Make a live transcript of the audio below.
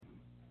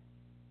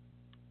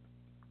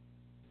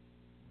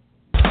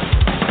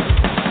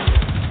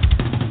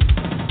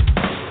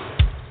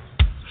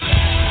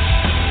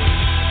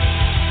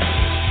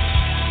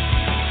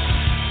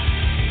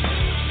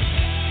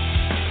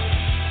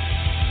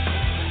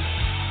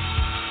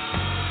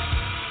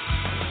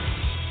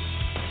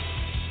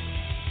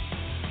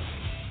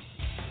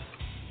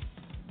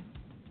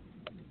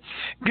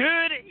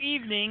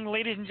evening,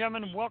 ladies and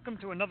gentlemen. Welcome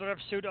to another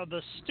episode of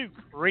the Stoop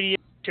Radio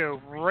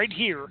Show right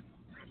here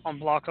on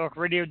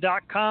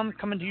blogtalkradio.com,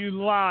 coming to you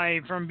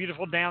live from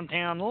beautiful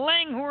downtown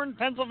Langhorne,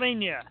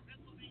 Pennsylvania.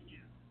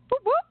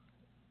 Whoop, whoop.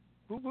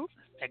 Whoop, whoop.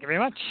 Thank you very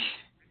much.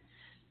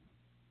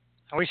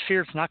 I always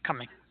fear it's not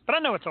coming, but I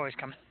know it's always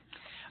coming.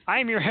 I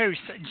am your host,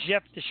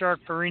 Jeff the Shark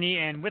Perini,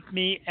 and with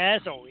me,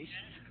 as always,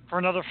 for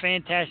another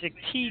fantastic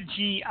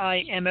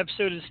TGIM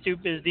episode of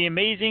Stoop is the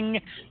amazing,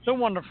 the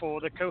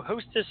wonderful, the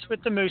co-hostess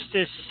with the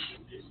mostest,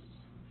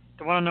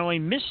 the one and only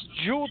Miss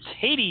Jewel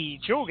Tatey.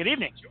 Jewel, good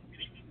evening.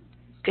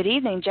 Good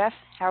evening, Jeff.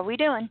 How are we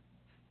doing?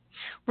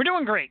 We're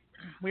doing great.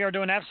 We are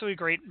doing absolutely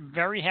great.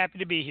 Very happy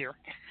to be here.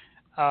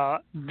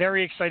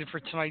 Very excited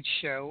for tonight's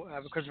show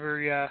because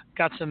we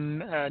got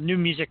some new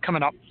music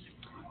coming up.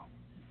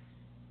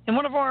 And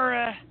one of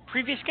our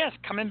previous guests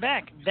coming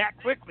back that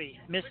quickly,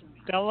 Miss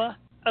Bella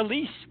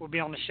Elysee will be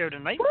on the show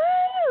tonight.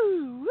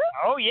 Woo!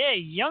 Oh, yeah.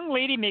 Young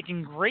lady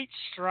making great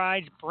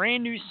strides.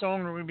 Brand new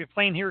song we're going to be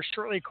playing here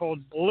shortly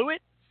called Blew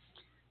It.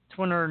 It's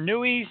one of her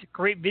newies.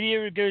 Great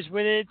video that goes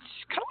with it. It's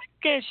kind of like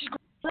she's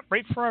growing up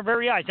right before our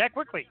very eyes that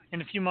quickly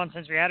in a few months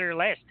since we had her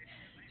last.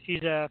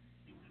 She's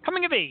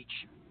coming of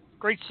age.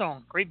 Great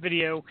song. Great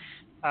video.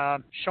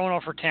 Showing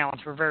off her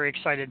talents. We're very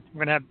excited. We're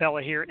going to have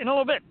Bella here in a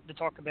little bit to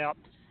talk about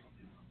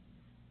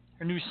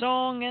her new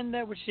song, and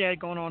which she had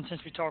going on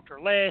since we talked to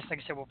her last. Like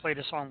I said, we'll play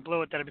the song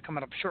Blow It. That'll be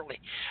coming up shortly.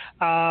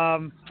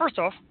 First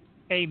off,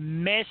 a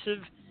massive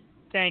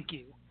thank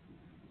you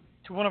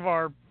to one of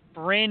our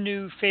brand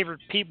new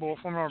favorite people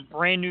from our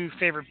brand new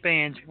favorite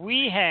bands.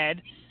 We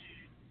had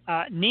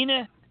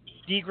Nina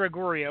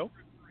DiGregorio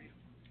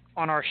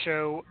on our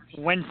show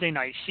Wednesday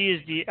night. She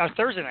is the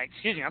Thursday night.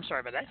 Excuse me. I'm sorry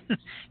about that.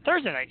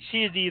 Thursday night. She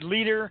is the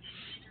leader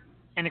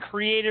and the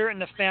creator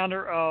and the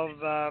founder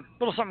of a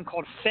little something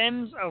called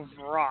Femmes of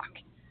Rock.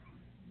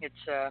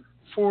 It's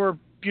four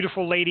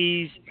beautiful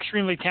ladies,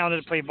 extremely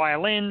talented, to play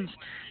violins.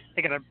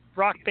 They got a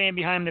rock band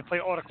behind them. They play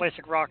all the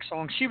classic rock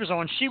songs. She was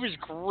on. She was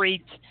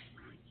great.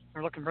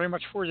 We're looking very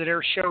much forward to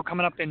their show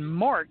coming up in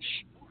March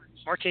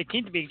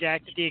 18th to be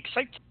exact, at the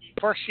Excite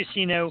Park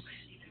Casino.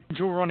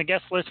 Jewel, we're on the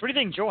guest list. What do you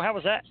think, Joel? How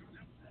was that?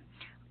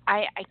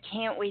 I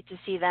can't wait to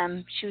see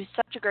them. She was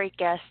such a great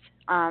guest.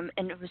 And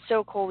it was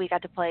so cool. We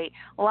got to play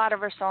a lot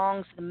of her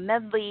songs. The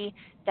medley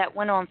that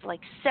went on for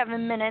like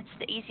 7 minutes,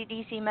 the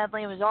AC/DC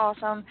medley, was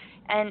awesome.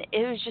 And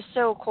it was just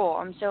so cool.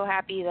 I'm so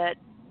happy that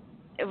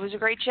it was a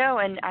great show,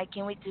 and I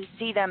can't wait to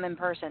see them in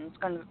person.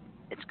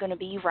 It's gonna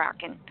be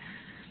rocking.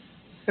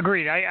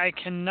 Agreed. I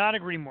cannot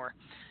agree more.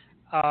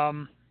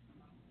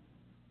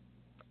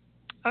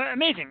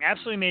 Amazing.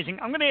 Absolutely amazing.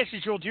 I'm going to ask you,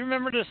 Joel, do you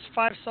remember this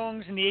 5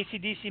 songs in the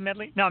AC/DC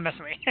medley? No, I'm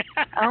messing with you.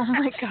 Oh,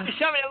 my God. You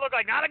shot me to look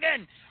like, not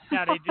again.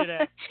 No,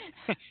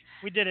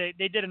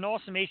 they did an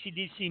awesome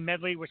AC/DC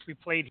medley, which we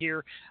played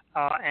here,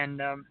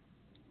 and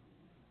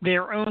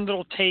their own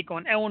little take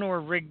on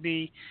Eleanor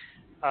Rigby.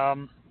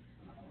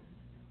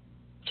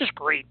 Just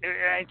great.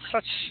 It's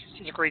such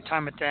a great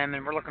time with them,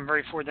 and we're looking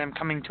very forward to them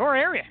coming to our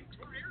area.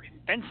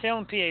 Ben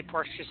Salem, PA,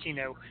 Parks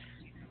Casino,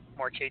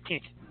 March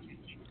 18th.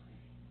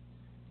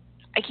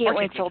 I can't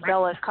wait till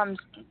Bella comes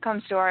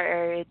to our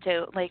area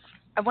too. Like,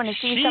 I want to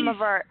see some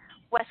of our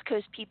West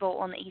Coast people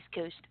on the East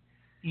Coast.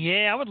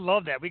 Yeah, I would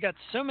love that. We got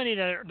so many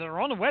that are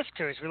on the West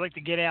Coast. We like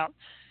to get out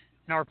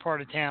in our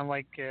part of town,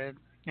 like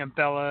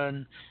Bella,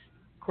 and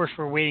of course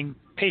we're waiting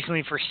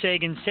patiently for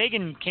Sagan.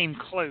 Sagan came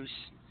close,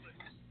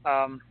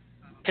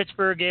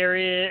 Pittsburgh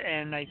area,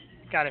 and I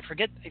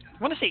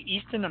want to say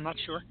Easton. I'm not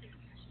sure,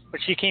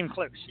 but she came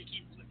close.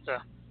 So.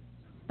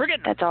 We're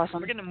getting them. That's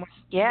awesome. We're getting them,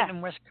 yeah. We're getting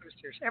them West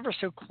Coasters, ever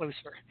so closer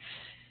to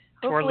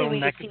Hopefully our little we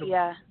neck can of see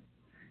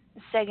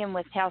Sagan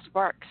with House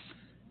Barks.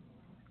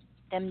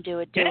 Them do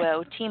a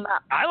duo, team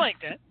up. I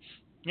like that.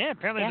 Yeah,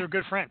 apparently they're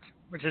good friends,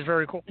 which is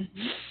very cool.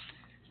 Mm-hmm.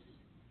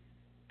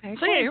 Very so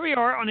cool. Yeah, here we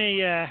are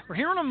we're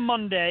here on a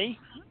Monday,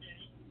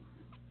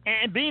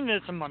 and being that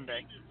it's a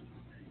Monday,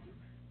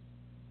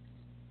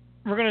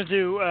 we're gonna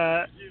do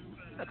a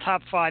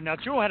top 5. Now,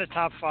 Jewel had a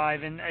top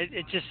 5, and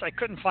I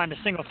couldn't find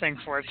a single thing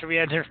for it, so we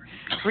had to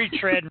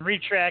retread and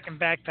retrack and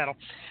backpedal.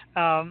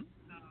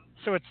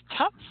 So it's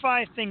top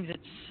 5 things that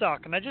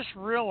suck, and I just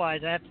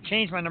realized I have to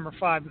change my number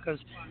 5 because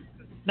I'm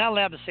not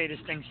allowed to say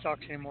this thing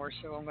sucks anymore,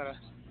 so I'm going to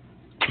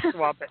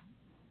swap it.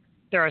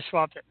 There, I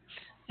swapped it.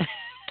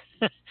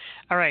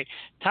 All right,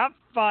 top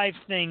 5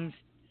 things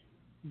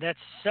that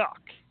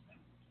suck.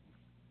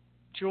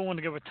 Jewel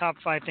wanted to go with top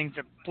 5 things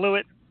that blew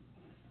it.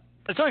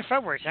 It's only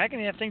February, so how can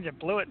you have things that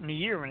blow it in a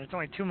year when it's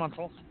only 2 months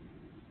old?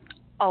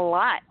 A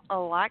lot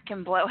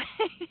can blow it.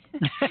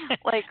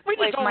 like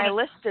my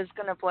list is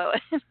going to blow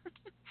it.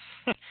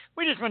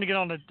 We just want to get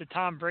on the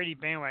Tom Brady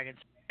bandwagon.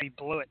 We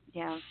blew it.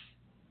 Yeah.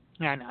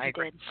 Yeah, I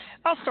agree.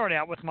 I'll start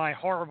out with my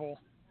horrible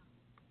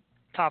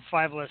top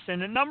 5 list.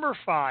 And at number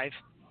 5,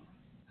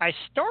 I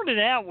started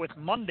out with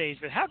Mondays,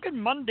 but how could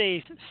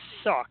Mondays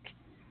suck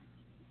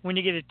when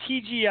you get a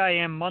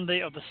TGIM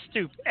Monday of the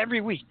Stoop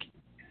every week?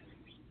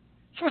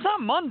 So it's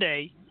not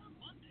Monday,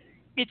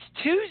 it's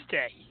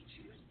Tuesday.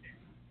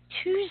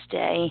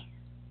 Tuesday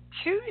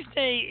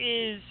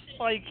is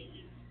like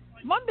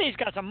Monday's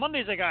got some.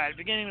 Monday's like, all right,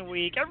 beginning of the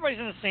week, everybody's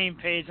on the same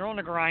page. They're on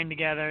the grind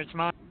together. It's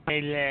Monday.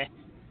 Bleh.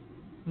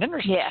 And then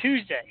there's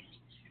Tuesday.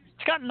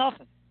 It's got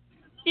nothing.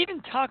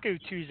 Even Taco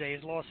Tuesday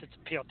has lost its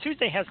appeal.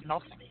 Tuesday has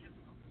nothing.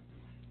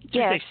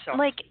 Tuesday sucks.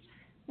 Like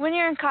when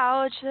you're in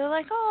college, they're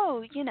like,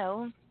 oh,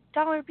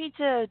 dollar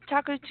pizza,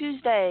 Taco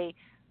Tuesday.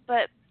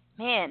 But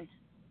man,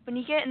 when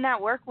you get in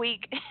that work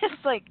week,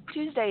 it's like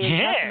Tuesday is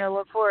nothing to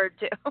look forward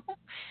to.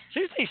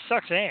 Tuesday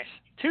sucks ass.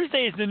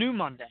 Tuesday is the new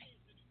Monday.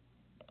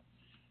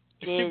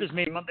 Stoop has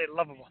made Monday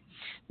lovable.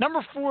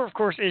 Number 4, of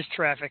course, is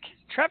traffic.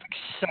 Traffic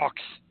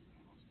sucks.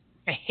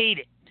 I hate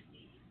it.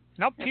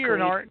 And up here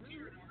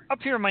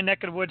in my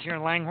neck of the woods here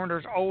in Langhorne,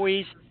 there's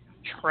always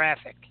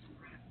traffic.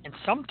 In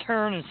some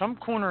turn, in some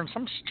corner, in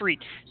some street.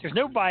 There's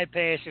no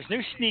bypass. There's no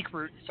sneak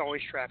route. It's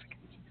always traffic.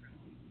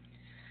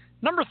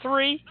 Number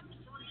 3,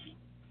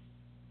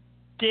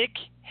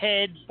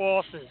 dickhead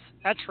bosses.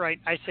 That's right.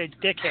 I said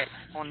dickhead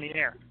on the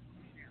air.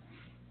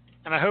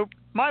 And I hope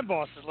my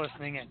boss is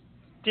listening in.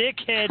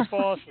 Dickhead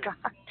bosses. Oh,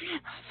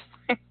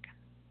 God.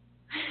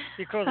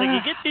 Because you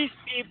get these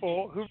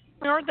people who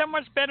aren't that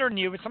much better than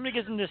you, but somebody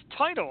gives them this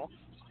title,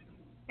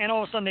 and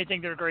all of a sudden they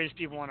think they're the greatest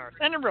people on earth.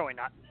 And they're really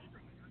not.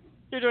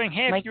 They're doing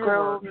half your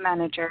work.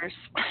 Micromanagers.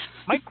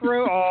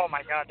 Oh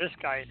my God, this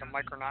guy is a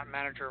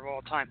manager of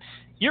all time.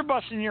 You're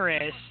busting your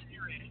ass.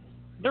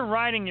 They're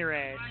riding your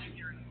ass.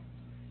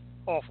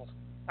 Awful.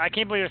 I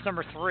can't believe it's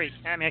number 3.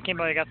 I can't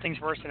believe I got things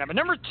worse than that. But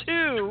number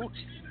 2,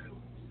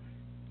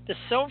 the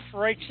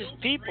self-righteous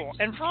people.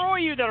 And for all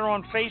you that are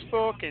on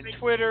Facebook and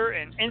Twitter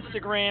and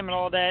Instagram and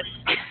all that,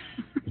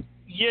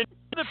 you know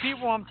the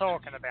people I'm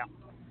talking about.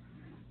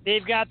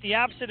 They've got the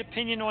opposite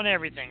opinion on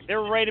everything.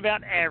 They're right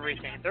about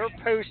everything. Their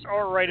posts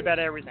are right about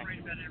everything.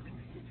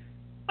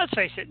 Let's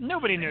face it,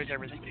 nobody knows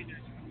everything.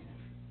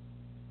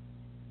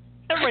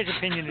 Everybody's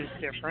opinion is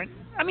different.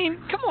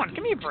 Come on,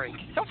 give me a break.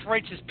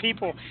 Self-righteous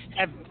people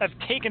have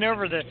taken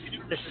over the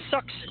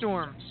suck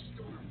storms.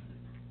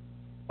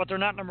 But they're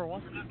not number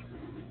 1.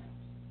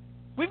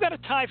 We've got a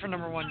tie for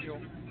number 1,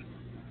 Jewel.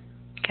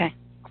 Okay.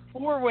 A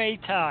 4-way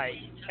tie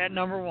at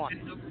number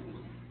 1.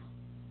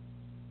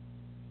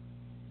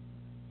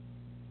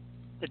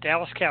 The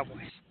Dallas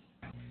Cowboys.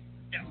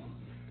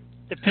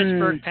 The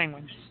Pittsburgh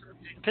Penguins.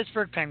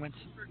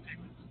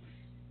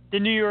 The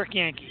New York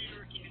Yankees.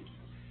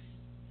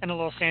 And the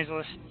Los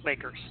Angeles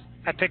Lakers.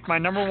 I picked my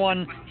number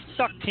 1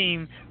 suck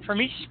team from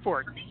each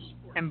sport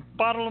and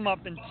bottled them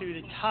up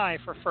into the tie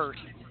for first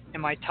in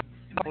my top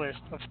list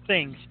of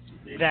things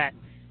that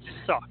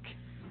suck.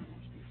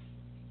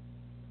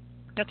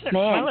 That's it.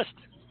 Man. My list.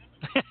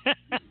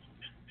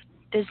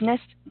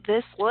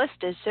 This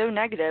list is so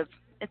negative.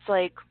 It's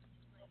like,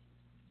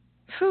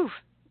 whew,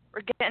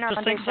 we're getting our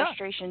Monday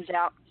frustrations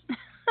out.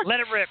 Let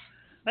it rip.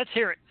 Let's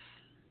hear it.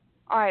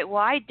 All right.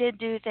 Well, I did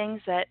do things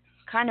that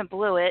kind of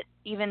blew it,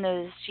 even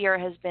though this year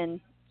has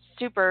been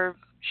super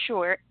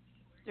short.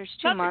 There's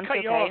 2 months. Not to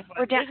cut you off,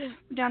 we're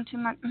down 2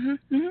 months.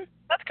 Mm-hmm. Mm-hmm.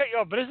 Not to cut you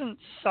off, but isn't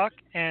suck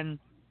and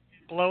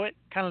blow it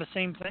kind of the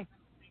same thing?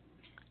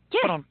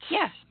 Yeah.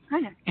 Yeah. I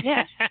know.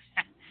 Yeah.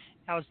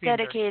 I was being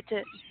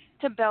dedicated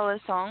to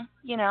Bella's song,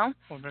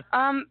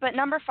 But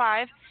number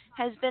 5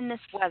 has been this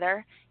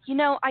weather.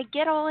 I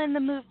get all in the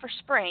mood for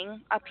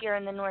spring up here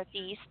in the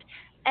Northeast,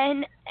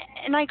 and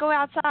I go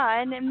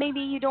outside, and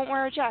maybe you don't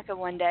wear a jacket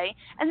one day,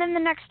 and then the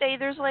next day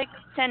there's like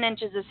 10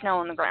 inches of snow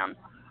on the ground.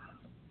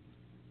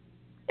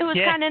 It was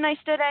kind of nice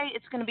today.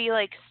 It's going to be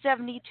like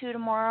 72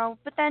 tomorrow,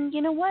 but then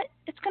you know what?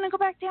 It's going to go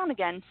back down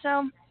again.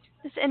 So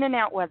this in and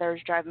out weather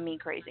is driving me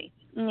crazy.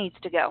 It needs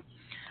to go.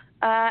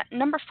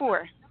 Number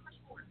 4,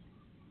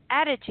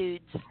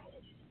 attitudes.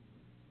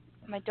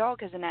 My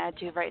dog has an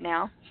attitude right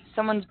now.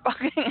 Someone's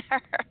bugging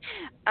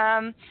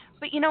her.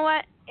 But you know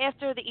what?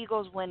 After the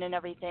Eagles win and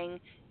everything,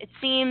 it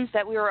seems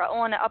that we were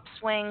on an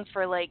upswing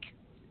for like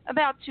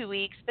about 2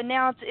 weeks, but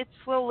now it's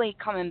slowly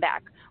coming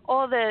back.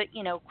 All the,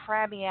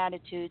 crabby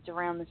attitudes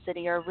around the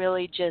city are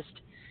really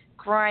just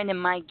grinding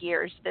my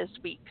gears this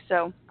week.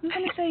 So I'm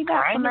going to say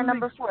that for my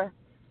number 4.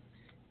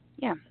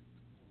 Yeah.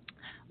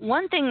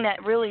 One thing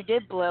that really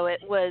did blow it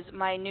was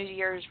my New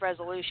Year's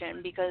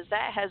resolution, because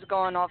that has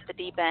gone off the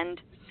deep end.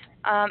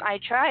 I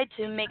tried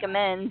to make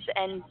amends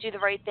and do the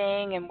right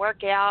thing and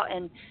work out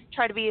and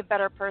try to be a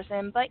better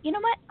person, but you know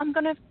what? I'm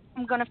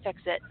gonna fix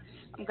it.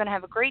 I'm gonna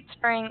have a great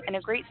spring and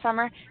a great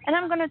summer, and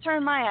I'm gonna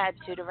turn my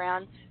attitude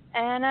around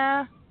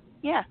and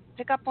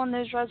pick up on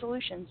those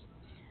resolutions.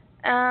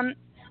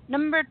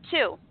 Number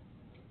 2,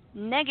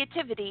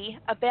 negativity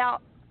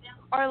about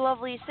our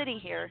lovely city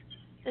here,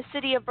 the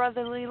city of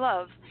brotherly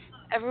love.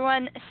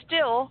 Everyone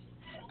still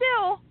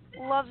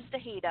loves to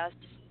hate us,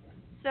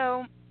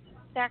 so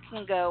that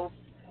can go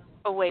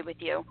away with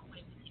you.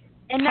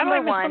 And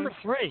number 1. Number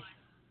 3.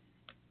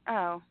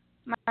 Oh,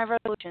 my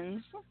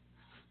resolutions.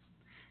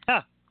 Oh,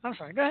 I'm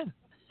sorry. Go ahead.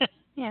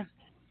 Yeah.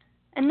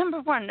 And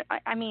number 1,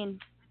 I mean,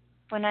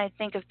 when I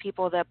think of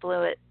people that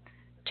blew it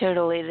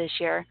totally this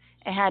year,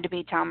 it had to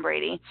be Tom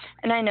Brady.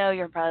 And I know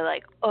you're probably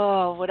like,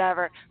 oh,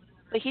 whatever.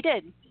 But he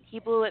did. He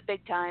blew it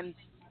big time.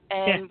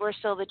 and we're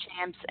still the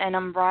champs, and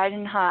I'm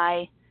riding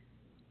high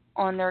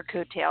on their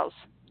coattails.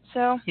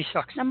 So, he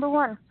sucks. number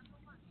 1.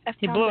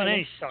 He blew it and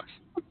he sucks.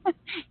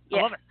 Yeah.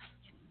 I love it.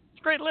 It's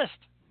a great list.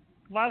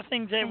 A lot of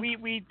things that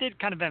we did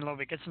kind of vent a little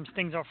bit, get some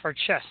things off our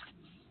chest.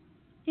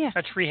 Yeah.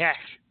 Let's rehash,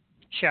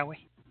 shall we?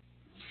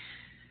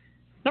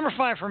 Number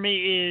 5 for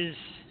me is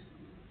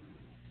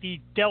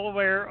the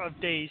Delaware of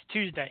Days,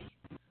 Tuesday.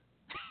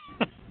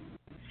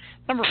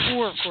 Number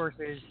 4, of course,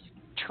 is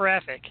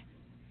Traffic.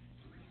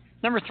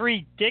 Number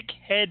 3,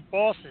 Dickhead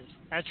Bosses.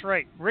 That's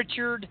right,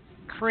 Richard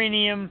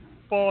Cranium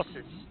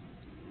Bosses.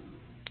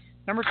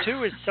 Number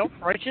 2 is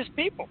Self-Righteous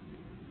People,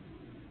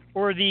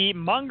 or the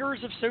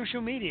mongers of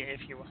social media,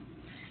 if you will.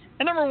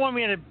 And number 1,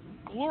 we had a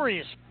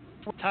glorious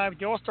time with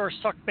the All-Star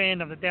Suck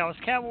Band of the Dallas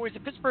Cowboys, the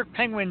Pittsburgh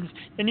Penguins,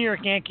 the New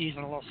York Yankees,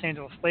 and the Los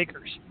Angeles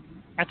Lakers.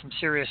 That's some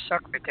serious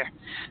suck right there.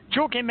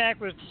 Joel came back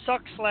with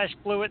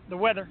suck/blew it, the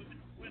weather,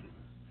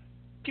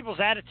 people's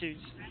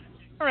attitudes,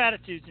 or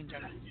attitudes in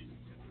general,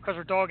 because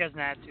our dog has an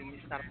attitude,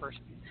 he's not a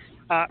person.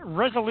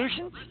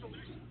 Resolutions,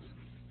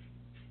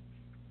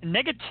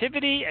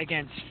 negativity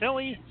against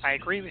Philly, I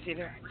agree with you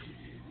there.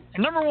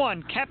 And number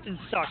 1, Captain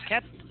Suck,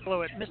 Captain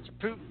Blew It, Mr.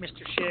 Poop,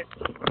 Mr. Shit,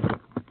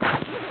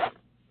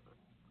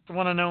 the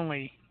one and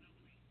only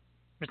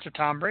Mr.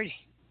 Tom Brady.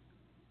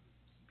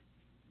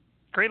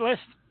 Great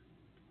list.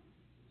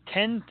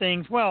 10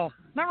 things, well,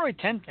 not really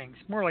 10 things,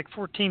 more like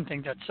 14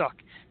 things that suck,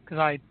 because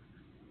I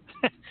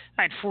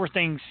had 4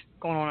 things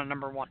going on at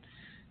number 1.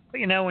 But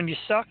you know, when you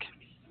suck,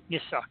 you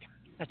suck.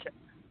 That's it.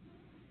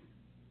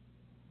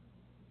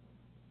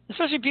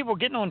 Especially people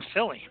getting on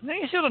Philly. Then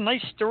you see all the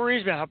nice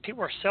stories about how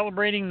people are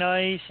celebrating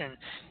nice, and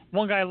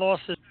one guy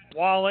lost his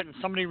wallet and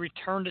somebody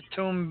returned it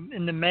to him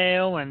in the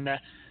mail, and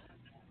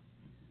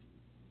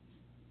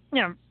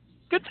you know,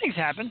 good things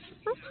happen.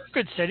 We're a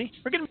good city.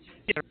 We're going to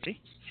be a good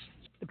city.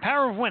 The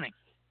power of winning.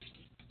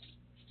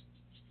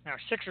 Now,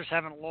 Sixers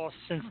haven't lost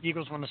since the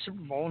Eagles won the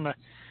Super Bowl, and the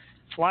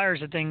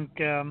Flyers, I think,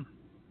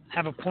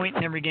 have a point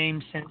in every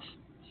game since.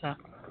 So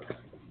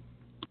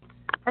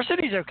our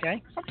city's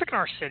okay. I'm picking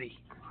our city.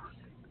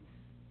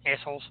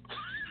 Assholes.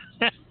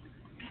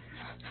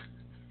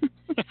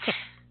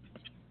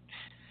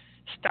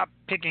 Stop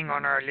picking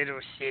on our little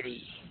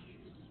city.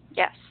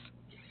 Yes.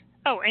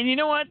 Oh, and you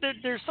know what?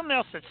 There's something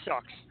else that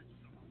sucks.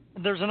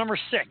 There's a number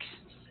 6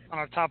 on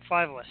our top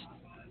 5 list.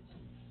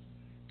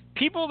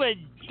 People that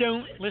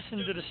don't listen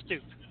to the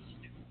Stoop.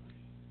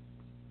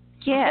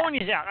 Yeah. I'm calling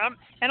these out.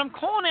 I'm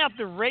calling out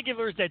the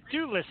regulars that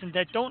do listen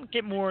that don't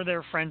get more of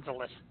their friends to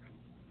listen.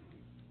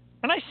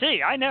 And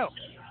I know.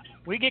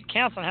 We get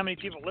counts on how many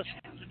people listen.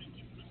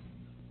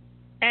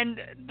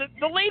 And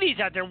the ladies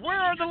out there, where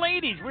are the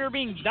ladies? We're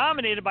being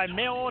dominated by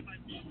male.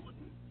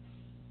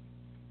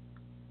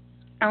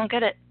 I don't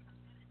get it.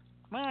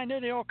 Well, I know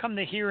they all come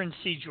to hear and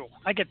see Jewel.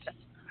 I get that.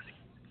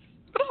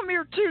 But I'm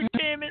here too,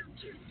 damn it.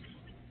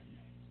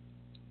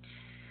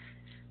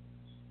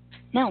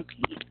 No,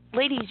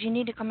 ladies, you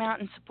need to come out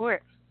and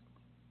support.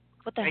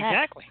 What the heck?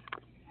 Exactly.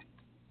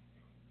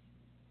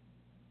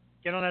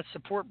 Get on that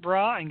support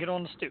bra and get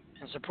on the Stoop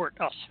and support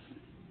us.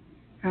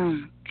 Oh,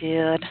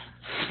 good.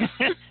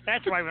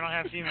 That's why we don't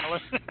have female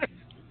listeners.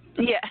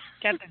 Yeah.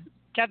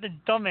 Captain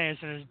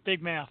Dumbass and his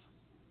big mouth.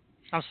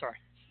 I'm sorry.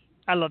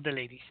 I love the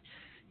ladies.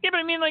 Yeah, but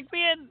I mean, like,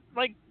 we had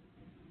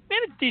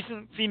a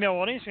decent female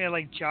audience. We had,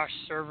 like, Josh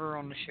Server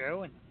on the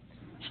show and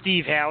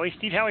Steve Howie.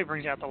 Steve Howie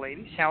brings out the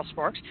ladies. Hal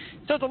Sparks.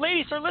 So if the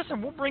ladies are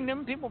listening, we'll bring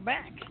them people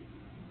back.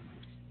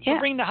 Yeah. We'll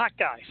bring the hot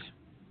guys.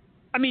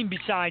 I mean,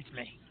 besides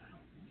me.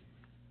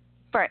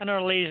 Right. I know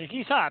the ladies like,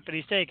 he's hot, but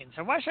he's taken.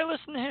 So why should I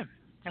listen to him?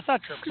 That's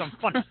not true, because I'm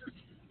funny.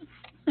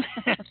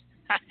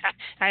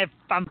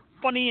 I'm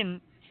funny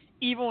and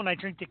evil, and I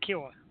drink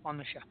tequila on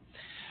the show.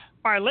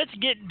 All right, let's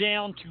get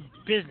down to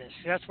business.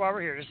 That's why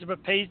we're here. This is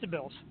what pays the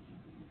bills.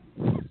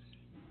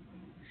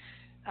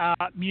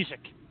 Music.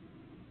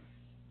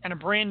 And a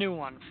brand new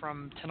one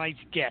from tonight's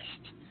guest,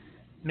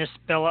 Miss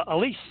Bella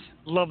Elysee.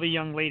 Lovely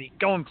young lady.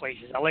 Going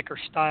places. I like her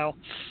style.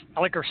 I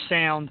like her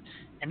sound.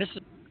 And this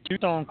is a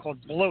song called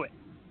Blew It.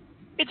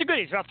 It's a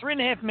goodie. It's about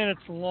 3.5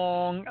 minutes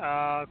long.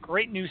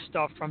 Great new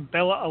stuff from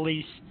Bella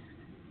Elysee.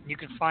 You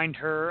can find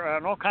her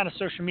on all kind of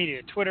social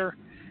media. Twitter,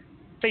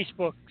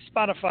 Facebook,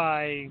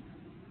 Spotify,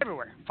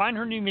 everywhere. Find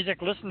her new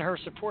music. Listen to her.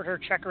 Support her.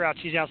 Check her out.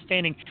 She's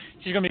outstanding.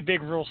 She's going to be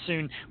big real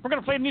soon. We're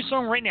going to play a new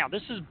song right now.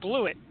 This is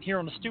Blew It here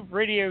on the Stoop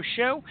Radio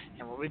Show,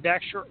 and we'll be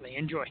back shortly.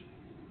 Enjoy.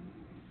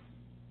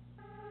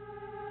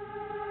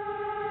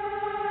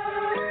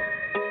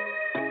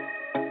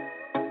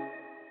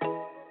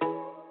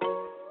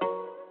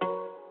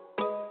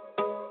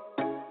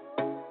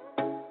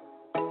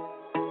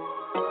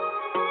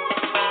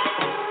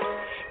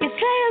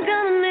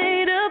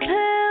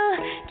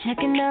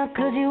 Checking out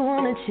cause you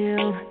wanted to.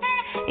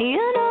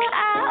 You know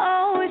I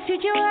always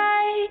treat you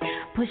right.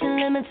 Pushing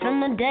limits from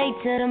the day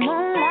to the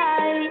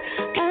moonlight.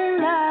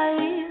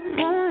 Moonlight,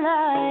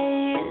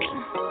 moonlight.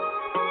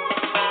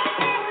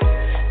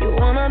 You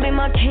wanna be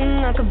my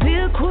king, I could be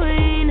a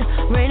queen.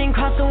 Reigning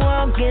across the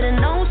world, getting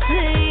no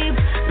sleep.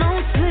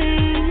 No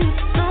sleep,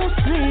 no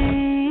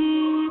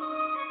sleep.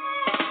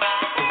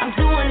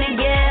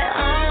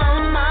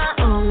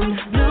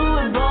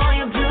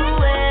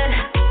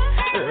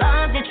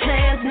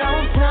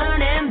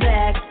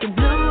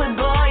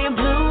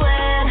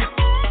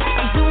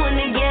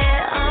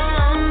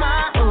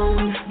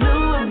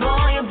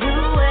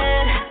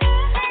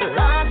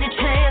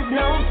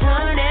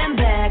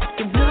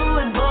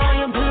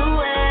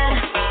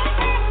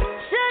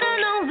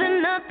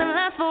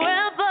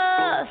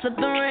 Slip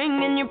the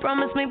ring and you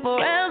promised me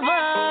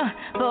forever,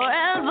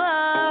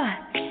 forever.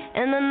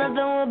 And then nothing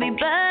will be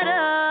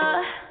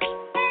better.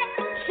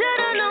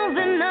 Should've known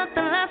that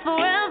nothing lasts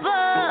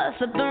forever.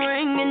 Slip the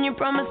ring and you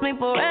promised me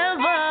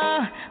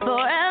forever,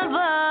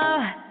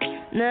 forever.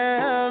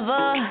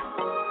 Never.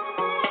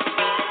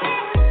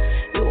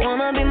 You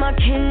wanna be my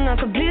king, I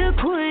could be a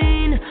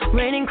queen.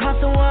 Raining across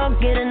the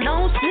world, getting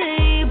no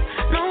sleep,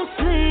 no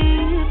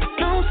sleep,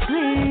 no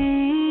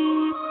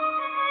sleep.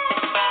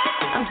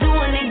 I'm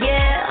doing it,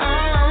 yeah,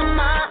 on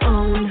my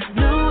own.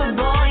 Blew it,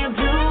 boy, you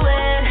blew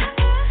it.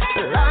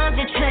 Lost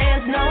your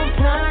chance, no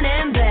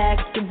turning back.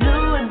 You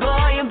blew it,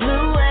 boy, you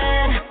blew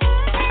it.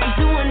 I'm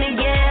doing it,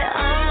 yeah,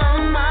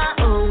 on my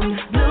own.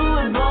 Blew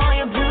it, boy,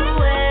 you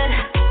blew it.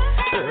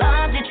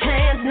 Lost your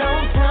chance, no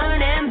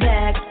turning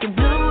back. You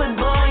blew it,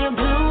 boy, you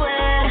blew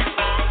it.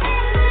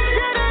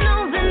 Should've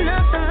known that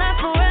nothing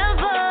lasts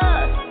forever.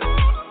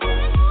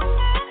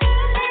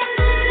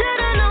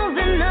 Should've known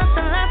that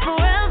nothing lasts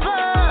forever.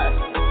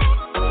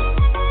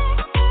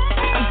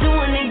 I'm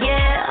doing it,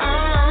 yeah,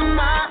 on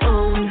my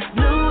own.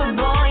 Blew it,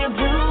 boy, you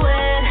blew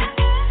it.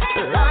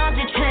 Lost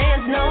your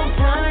chance, no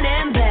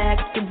turning back.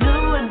 You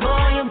blew it,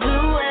 boy, you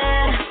blew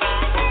it.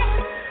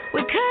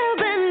 We could've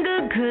been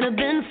good, could've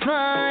been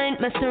fine.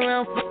 Messing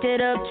around, fucked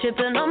it up,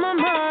 tripping on my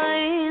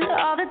mind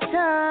all the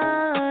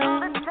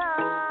time.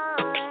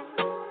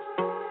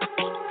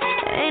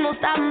 Ain't no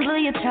stopping till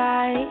you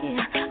try.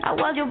 I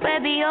was your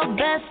baby, your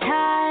best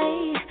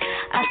tie.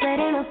 I said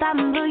ain't no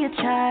stopping till you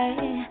try.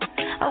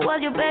 I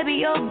was your baby,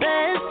 your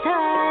best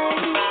tie.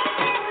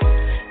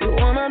 You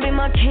wanna be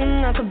my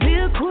king, I could be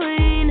a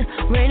queen.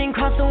 Raining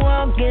across the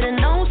world, getting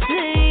no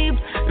sleep,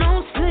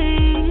 no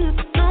sleep,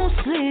 no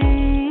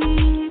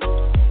sleep.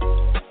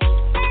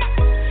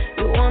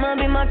 You wanna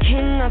be my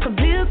king, I could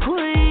be a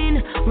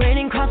queen.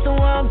 Raining across the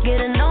world,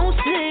 getting no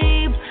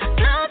sleep,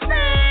 no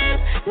sleep,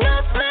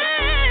 no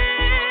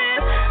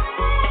sleep.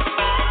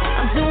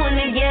 I'm doing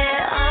it,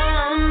 yeah,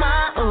 on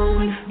my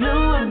own.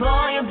 Blew it,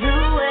 boy, you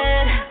blew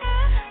it.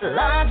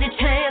 Lost your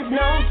chance,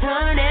 no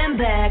turning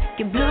back.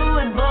 You blew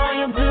it, boy,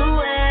 you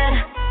blew it.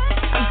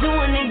 I'm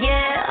doing it,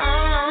 yeah,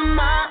 on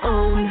my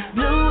own.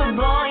 Blew it,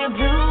 boy, you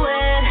blew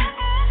it.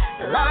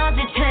 Lost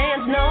your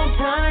chance, no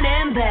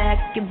turning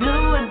back. You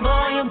blew it,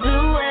 boy, you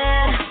blew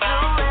it.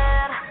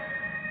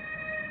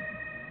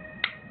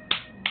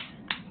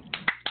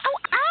 Ow,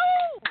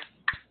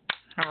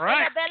 ow! All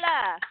right.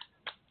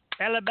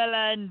 Bella.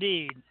 Bella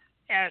indeed.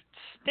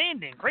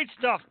 Outstanding. Great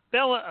stuff.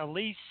 Bella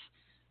Elysee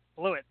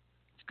blew it.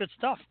 It's good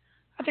stuff.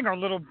 I think our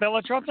little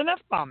Bella dropped an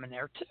F-bomb in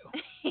there, too.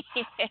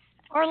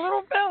 Our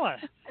little Bella.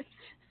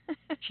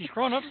 She's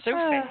grown up so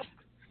fast.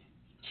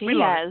 She We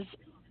love has.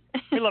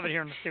 We love it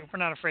here in the Stoop. We're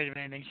not afraid of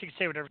anything. She can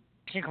say whatever.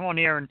 She can come on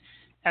the air and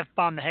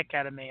F-bomb the heck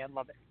out of me. I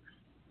love it.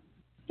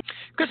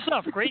 Good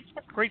stuff. Great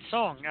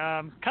song.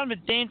 Kind of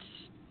a dance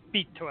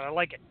beat to it. I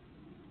like it.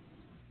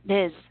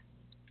 It is.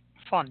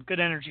 Fun. Good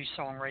energy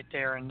song right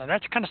there. And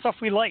that's the kind of stuff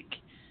we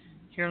like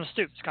here in the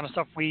Stoop. It's the kind of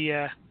stuff we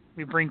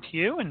bring to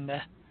you. And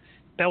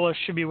Bella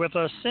should be with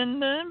us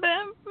in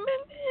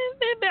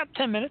about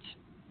 10 minutes.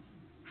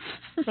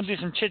 We'll do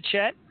some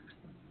chit-chat.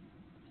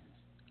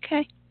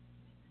 Okay.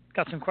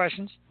 Got some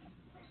questions.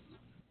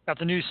 Got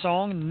the new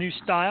song and the new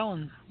style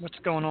and what's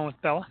going on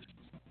with Bella.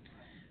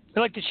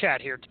 We like to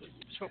chat here, too.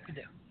 That's what we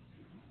do.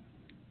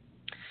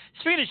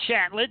 Speaking of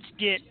chat, let's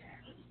get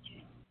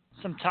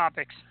some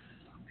topics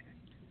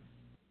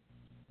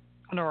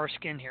under our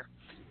skin here.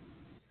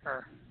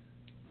 Or,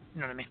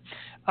 you know what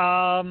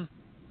I mean.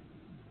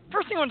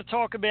 First thing I want to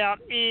talk about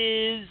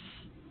is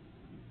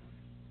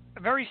a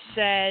very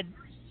sad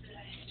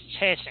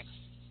passing.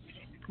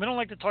 We don't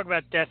like to talk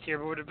about death here,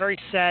 but with a very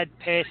sad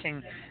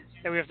passing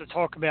that we have to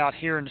talk about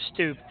here in the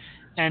Stoop,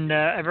 and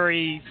a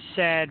very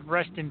sad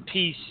rest in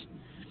peace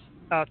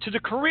to the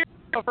career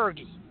of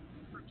Fergie.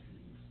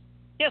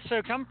 Yes,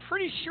 folks, I'm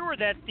pretty sure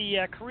that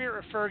the career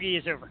of Fergie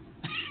is over.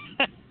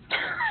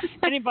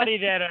 Anybody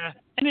that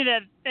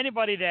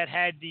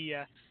had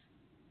the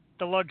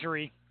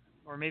luxury,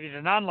 or maybe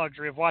the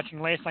non-luxury, of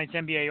watching last night's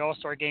NBA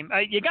All-Star game,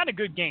 you got a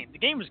good game. The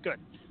game was good.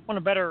 One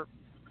of the better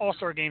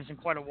All-Star games in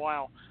quite a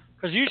while.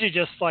 Because usually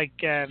just like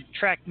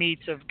track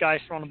meets of guys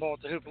throwing the ball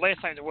at the hoop.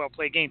 Last night was a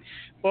well-played game.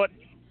 But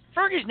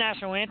Fergie's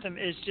national anthem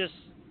is just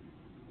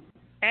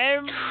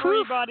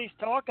everybody's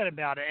talking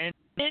about it. And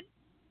it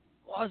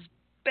was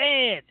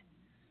bad.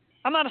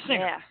 I'm not a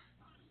singer. Yeah.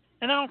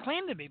 And I don't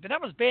claim to be. But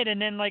that was bad.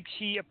 And then like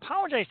she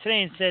apologized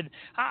today and said,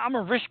 I'm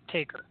a risk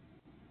taker.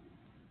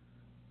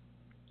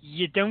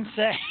 You don't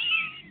say.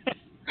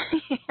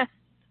 Yeah.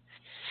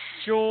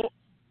 Sure.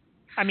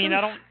 I mean,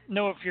 I don't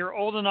know if you're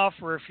old enough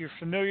or if you're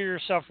familiar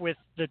yourself with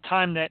the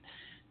time that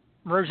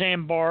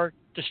Roseanne Barr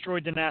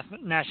destroyed the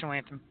national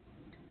anthem.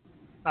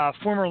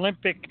 Former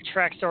Olympic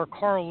track star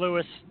Carl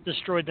Lewis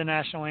destroyed the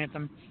national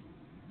anthem.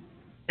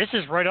 This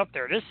is right up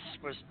there. This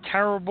was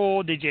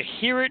terrible. Did you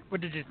hear it? What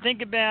did you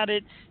think about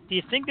it? Do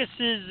you think this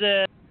is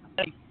a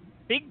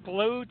big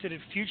blow to the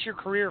future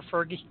career of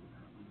Fergie?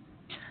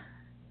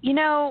 You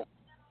know,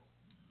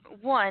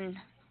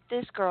 one,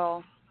 this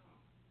girl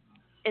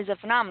is a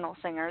phenomenal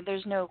singer.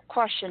 There's no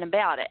question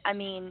about it. I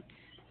mean,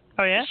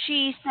 Oh yeah.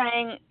 she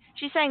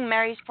sang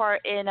Mary's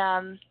part in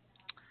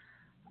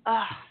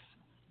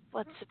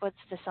what's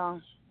the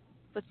song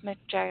with Mick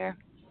Jagger?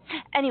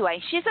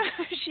 Anyway, she's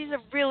a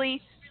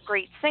really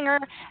great singer,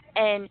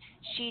 and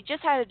she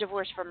just had a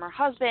divorce from her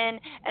husband,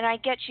 and I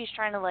get she's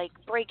trying to like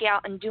break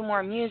out and do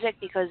more music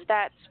because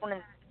that's one of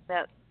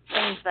the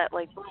things that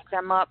like broke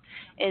them up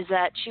is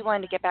that she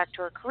wanted to get back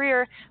to her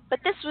career, but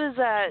this was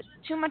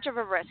too much of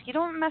a risk. You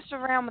don't mess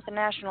around with the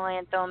national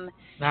anthem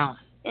No.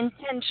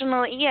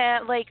 intentionally. Yeah,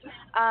 like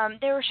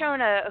they were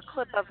showing a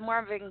clip of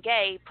Marvin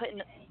Gaye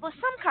putting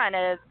some kind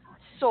of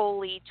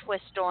soul-y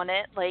twist on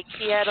it. Like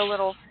he had a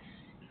little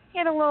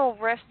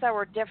riffs that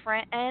were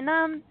different, and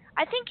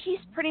I think he's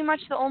pretty much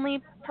the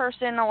only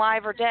person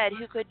alive or dead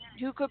who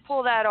could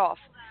pull that off.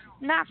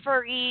 Not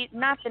Fergie,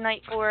 not the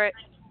night for it.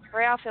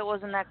 Her outfit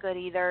wasn't that good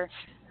either.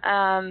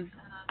 It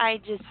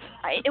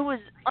was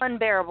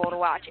unbearable to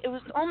watch. It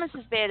was almost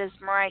as bad as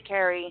Mariah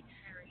Carey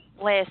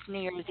last New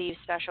Year's Eve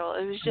special.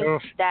 It was just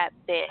Oof. that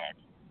bad.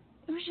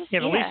 It was just Yeah,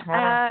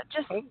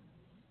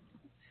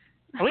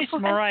 but at least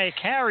Mariah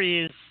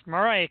Carey is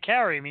Mariah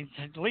Carey. I mean,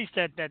 at least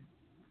that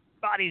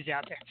body's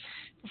out there.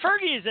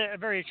 Fergie is a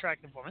very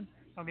attractive woman.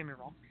 Don't get me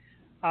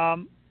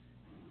wrong.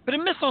 But it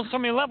missed on so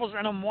many levels,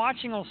 and I'm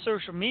watching on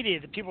social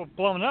media the people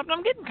blowing it up, and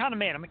I'm getting kind of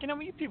mad. I'm like,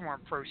 you people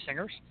aren't pro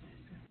singers.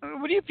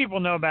 What do you people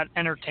know about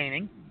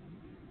entertaining?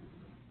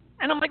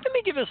 And I'm like, let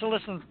me give this a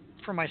listen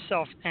for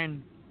myself,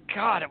 and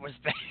God, it was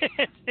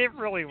bad. It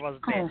really was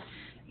bad. Oh,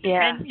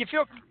 yeah. And you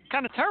feel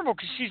kind of terrible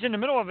because she's in the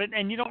middle of it,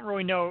 and you don't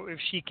really know if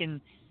she can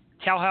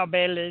tell how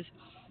bad it is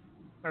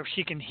or if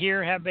she can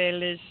hear how bad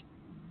it is.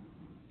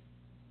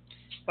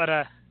 But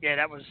yeah,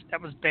 that was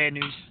bad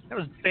news. That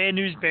was bad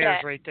news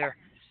bears right there.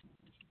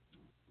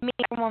 Me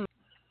and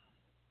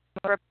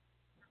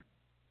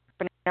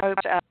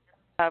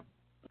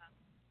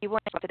he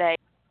went today.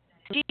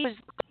 She was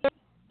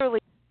literally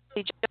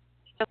just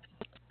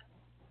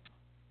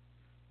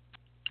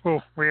Oh,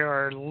 we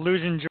are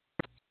losing George.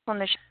 on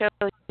the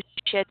show.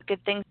 She had good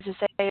things to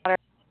say about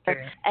her,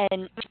 Yeah.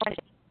 and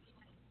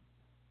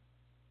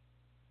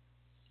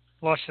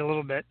Lost you a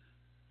little bit.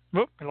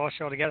 Whoop, we lost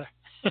you altogether.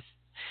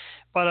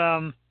 But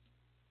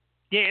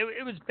yeah,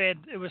 it was bad.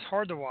 It was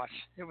hard to watch.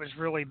 It was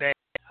really bad.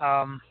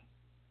 No.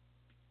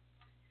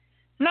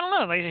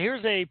 Like,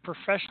 here's a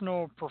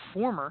professional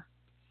performer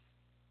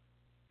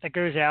that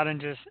goes out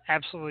and just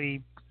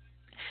absolutely,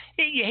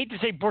 you hate to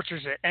say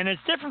butchers it. And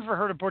it's different for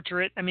her to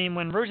butcher it. I mean,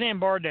 when Roseanne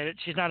Barr did it,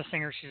 she's not a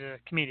singer, she's a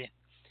comedian.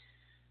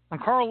 When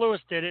Carl Lewis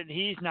did it,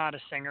 he's not a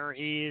singer,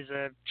 he's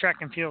a track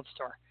and field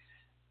star.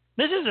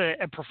 This is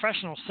a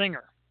professional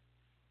singer.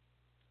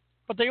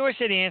 But they always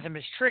say the anthem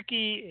is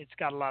tricky, it's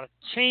got a lot of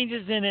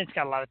changes in it, it's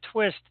got a lot of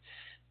twists.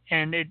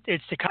 And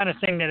it's the kind of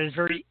thing that is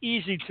very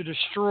easy to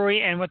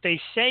destroy. And what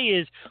they say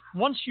is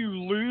once you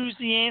lose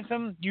the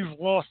anthem, you've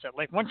lost it.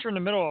 Like once you're in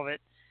the middle of it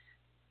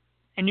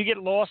and you get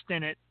lost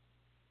in it,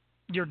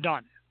 you're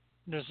done.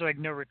 There's like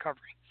no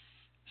recovery.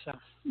 So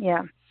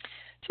yeah,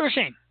 it's a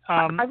shame.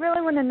 I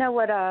really want to know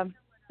what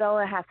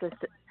Bella has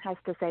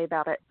to say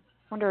about it.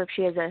 Wonder if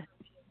she has a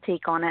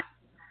take on it.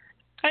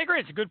 I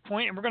agree. It's a good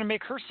point, and we're going to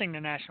make her sing the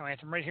national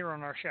anthem right here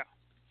on our show.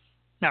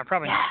 No,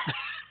 probably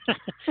not.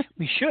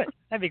 We should.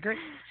 That'd be great.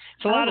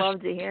 It's a lot I'd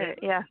love to hear it.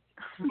 Yeah.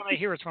 When I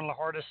hear it's one of the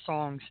hardest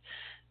songs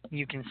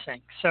you can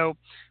sing. So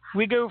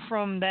we go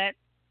from that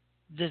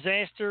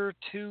disaster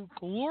to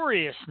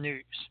glorious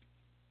news.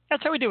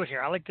 That's how we do it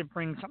here. I like to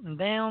bring something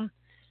down.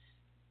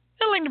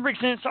 I like to bring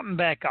something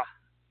back up.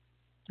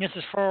 This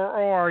is for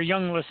all our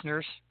young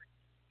listeners.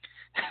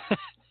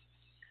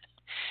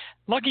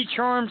 Lucky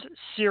Charms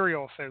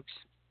cereal, folks.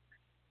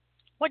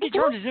 Lucky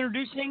Charms is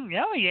introducing,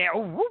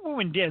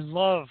 indeed,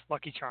 love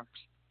Lucky Charms.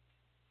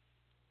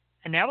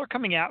 And now they're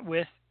coming out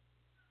with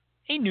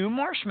a new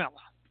marshmallow.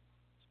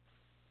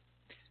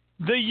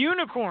 The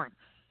unicorn.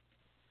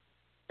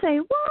 Say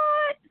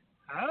what?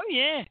 Oh,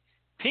 yeah.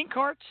 Pink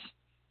hearts,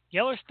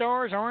 yellow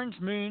stars, orange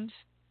moons,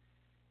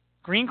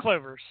 green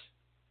clovers,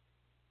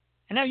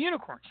 and now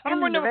unicorns. I don't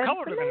really know what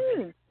color they're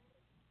going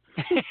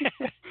to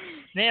be.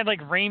 They had like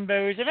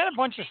rainbows. They've had a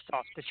bunch of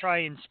stuff to try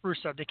and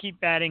spruce up. They keep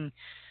adding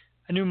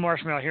a new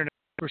marshmallow here to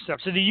spruce up.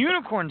 So the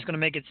unicorn's going to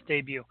make its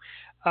debut.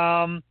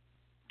 Do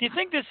you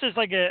think this is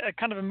like a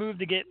kind of a move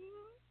to get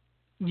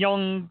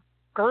young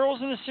girls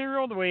in the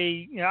cereal? The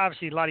way,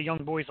 obviously a lot of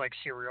young boys like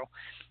cereal.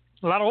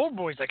 A lot of old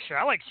boys like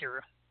cereal. I like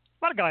cereal.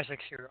 A lot of guys like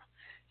cereal.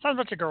 It's not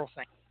much a girl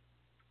thing.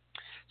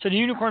 So the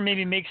unicorn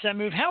maybe makes that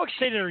move. How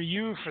excited are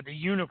you for the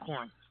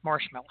unicorn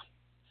marshmallow?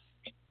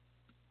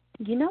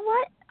 You know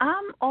what?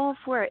 I'm all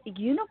for it.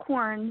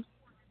 Unicorns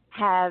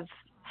have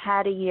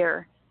had a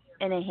year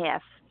and a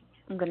half.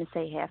 I'm going to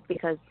say half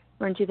because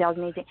we're in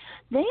 2018.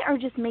 They are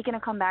just making a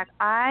comeback.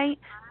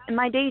 In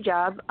my day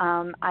job,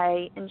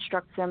 I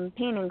instruct some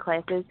painting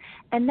classes,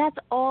 and that's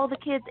all the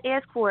kids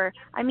ask for.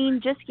 I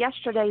mean, just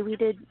yesterday we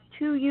did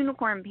 2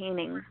 unicorn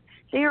paintings.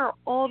 They are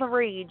all the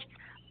rage.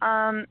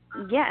 And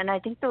I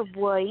think they're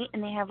white,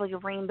 and they have like a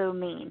rainbow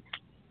mane.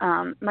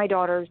 My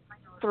daughter's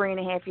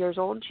 3.5 years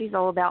old. She's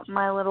all about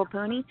My Little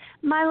Pony.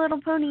 My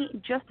Little Pony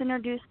just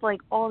introduced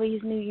like all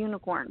these new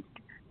unicorns.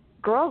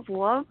 Girls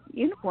love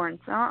unicorns.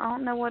 I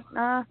don't know what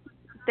they're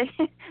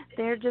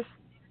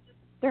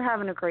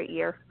having a great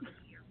year.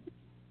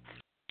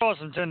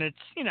 Awesome, and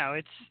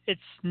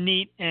it's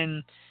neat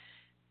and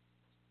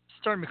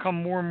starting to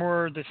become more and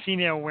more the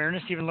female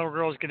awareness. Even little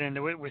girls get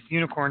into it with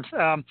unicorns.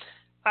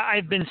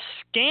 I've been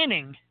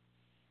scanning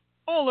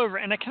all over,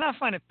 and I cannot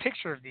find a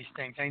picture of these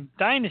things. I'm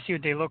dying to see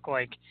what they look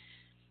like.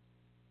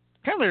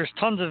 Apparently, there's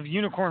tons of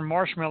unicorn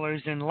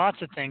marshmallows and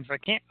lots of things. But I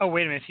can't. Oh,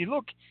 wait a minute. If you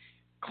look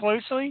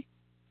closely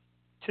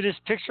to this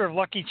picture of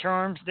Lucky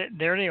Charms,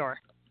 there they are.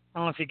 I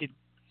don't know if you could.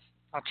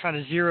 I'll try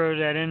to zero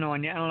that in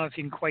on you. I don't know if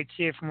you can quite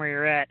see it from where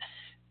you're at,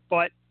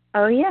 but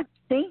oh yeah,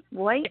 see,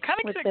 white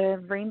with like,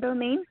 the rainbow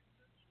mane.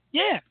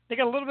 Yeah, they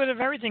got a little bit of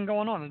everything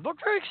going on. It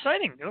looked very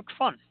exciting. It looked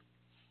fun.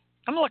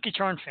 I'm a Lucky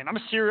Charms fan. I'm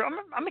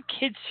a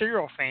kid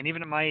cereal fan,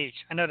 even at my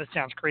age. I know that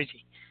sounds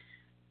crazy,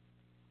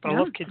 but No, I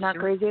love kids not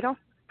cereal. crazy at all.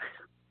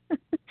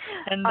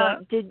 And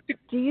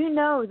do you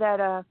know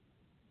that?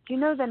 Do you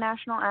know the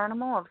national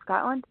animal of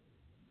Scotland?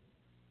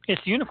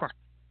 It's the unicorn.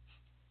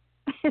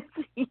 It's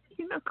a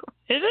unicorn.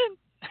 Is it?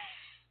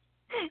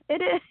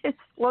 It is.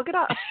 Look it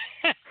up.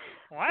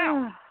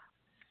 Wow.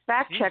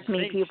 Fact check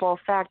me, people.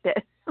 Fact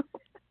it.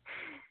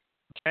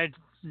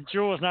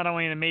 Jewel is not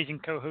only an amazing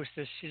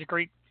co-hostess, she's a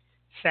great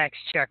facts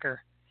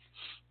checker.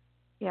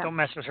 Yeah. Don't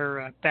mess with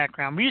her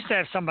background. We used to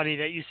have somebody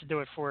that used to do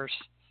it for us.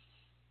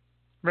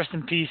 Rest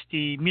in peace,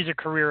 the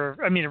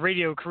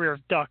radio career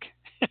of Duck.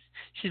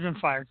 She's been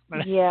fired.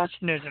 Yeah.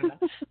 She knows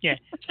it. Yeah,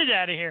 she's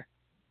out of here.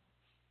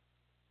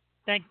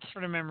 Thanks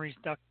for the memories,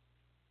 Duck.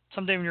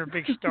 Someday when you're a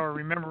big star,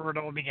 remember where it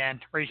all began,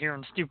 right here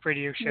on the Stoop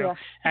Radio Show.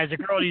 Yeah. As a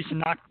girl used to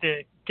knock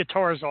the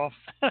guitars off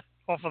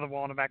of the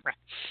wall in the background.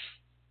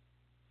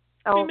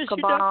 El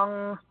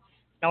Kabong.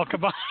 El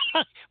Kabong.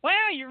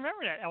 Wow, you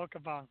remember that, El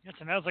Kabong.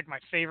 That was like my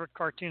favorite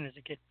cartoon as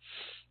a kid.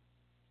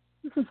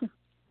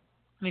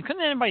 I mean,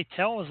 couldn't anybody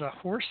tell it was a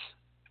horse?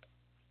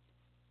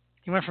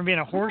 He went from being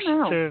a horse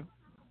to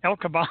El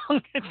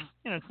Kabong.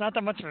 It's not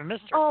that much of a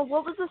mystery. Oh,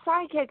 what was the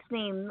sidekick's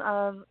name?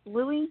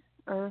 Louie?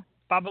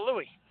 Baba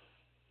Louie.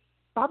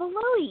 Baba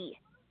Louie.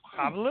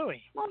 Baba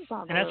Louie. Love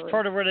Baba and that's Louie.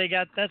 part of where they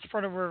got that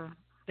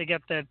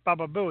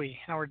Baba Booey,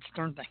 Howard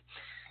Stern thing.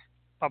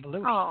 Baba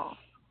Louie. Oh.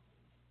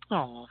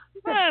 Oh.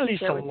 At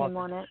least I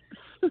love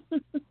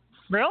it.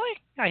 Really?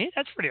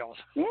 That's pretty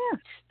awesome. Yeah.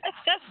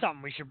 That's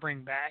something we should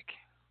bring back.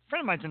 A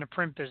friend of mine's in the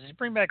print business.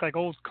 Bring back like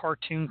old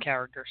cartoon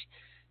characters.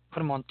 Put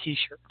them on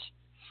T-shirts.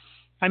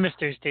 I miss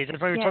those days.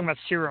 If I were talking about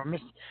cereal,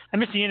 I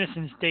miss the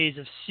innocence days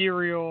of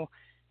cereal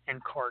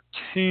and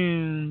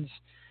cartoons.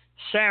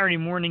 Saturday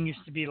morning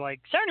used to be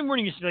like the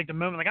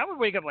moment. Like I would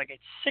wake up like at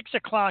 6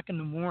 o'clock in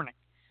the morning,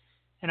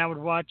 and I would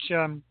watch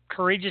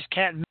Courageous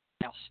Cat and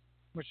Mouse,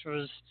 which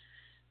was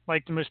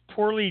like the most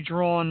poorly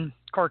drawn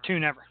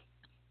cartoon ever.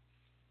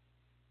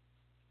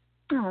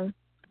 Oh.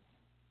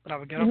 But I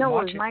would get up and watch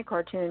what was my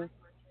cartoon?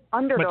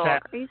 Underdog. What's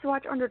that? I used to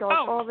watch Underdog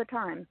all the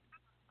time.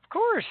 Of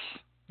course.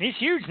 He's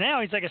huge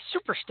now. He's like a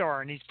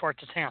superstar in these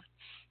parts of town.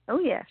 Oh,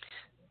 yeah.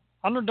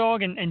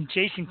 Underdog and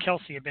Jason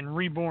Kelsey have been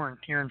reborn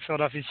here in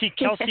Philadelphia. You see,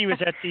 Kelsey was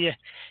at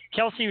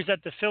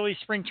the Philly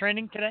spring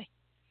training today.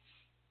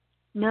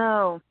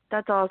 No,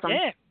 that's awesome.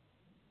 Yeah,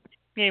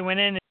 he went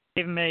in and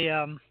gave him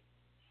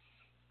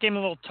a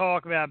little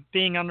talk about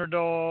being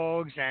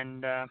underdogs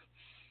and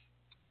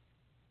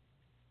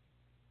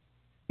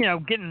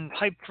getting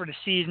hyped for the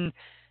season.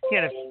 He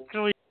had a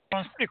Philly. It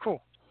was pretty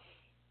cool.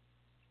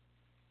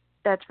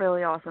 That's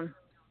really awesome.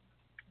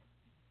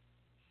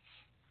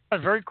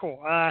 That's very cool.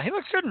 He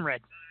looks good in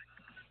red.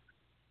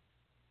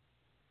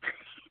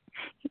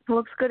 He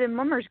looks good in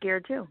Mummer's gear,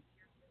 too.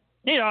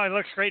 He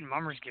looks great in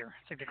Mummer's gear.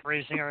 It's like the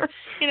greatest thing ever.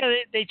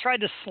 They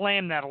tried to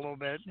slam that a little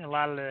bit, a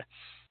lot of the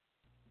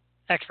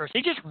experts.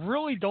 They just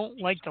really don't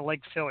like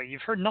Philly.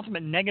 You've heard nothing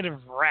but negative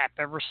rap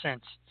ever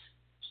since.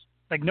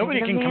 Like, nobody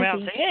can come out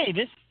and say, hey,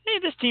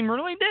 this team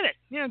really did it.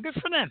 Good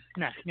for them.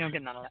 No, you don't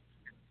get none of that.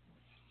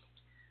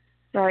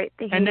 Right.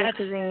 They hate us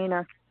because they ain't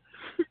us.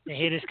 They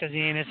hate us because they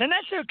ain't us. And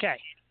that's okay.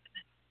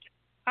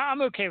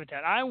 I'm okay with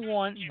that. I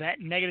want that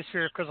negative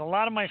spirit because a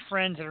lot of my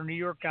friends that are New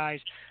York guys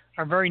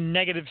are very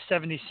negative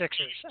 76ers,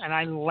 and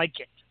I like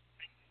it.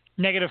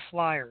 Negative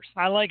Flyers.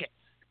 I like it.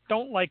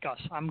 Don't like us.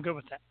 I'm good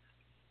with that.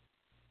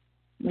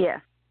 Yeah.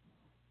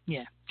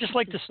 Yeah. Just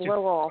like the Stoop.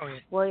 Blow off,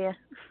 will you?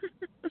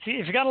 See,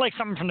 if you got to like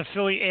something from the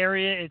Philly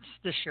area, it's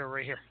this show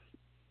right here.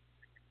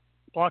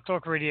 Blog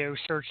Talk Radio,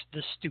 search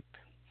The Stoop.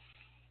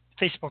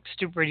 Facebook,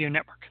 Stoop Radio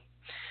Network.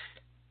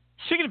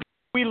 Speaking of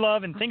we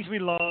love and things we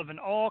love and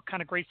all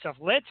kind of great stuff.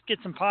 Let's get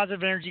some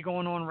positive energy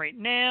going on right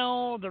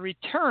now. The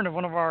return of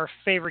one of our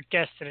favorite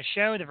guests to the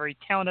show, the very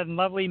talented and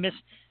lovely Miss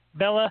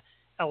Bella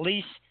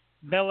Elysee.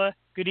 Bella,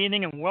 good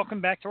evening and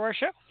welcome back to our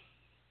show.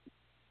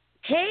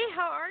 Hey,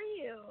 how are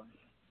you?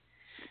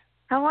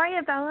 How are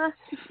you, Bella?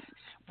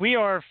 We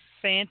are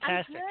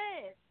fantastic.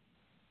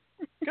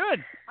 I'm good.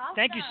 Good. Awesome.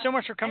 Thank you so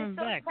much for coming I'm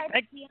so back.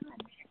 excited to be on.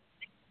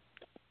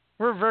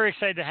 We're very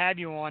excited to have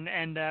you on.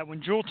 And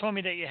when Jewel told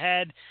me that you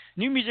had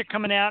new music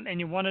coming out and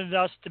you wanted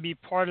us to be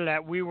part of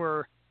that, we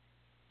were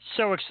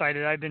so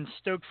excited. I've been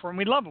stoked for it. And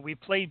we love it. We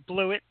played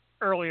Blew It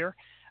earlier.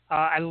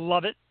 I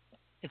love it.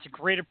 It's a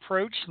great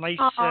approach. Nice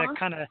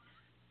kind of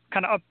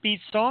upbeat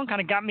song. Kind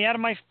of got me out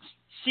of my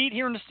seat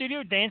here in the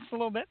studio. Danced a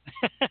little bit.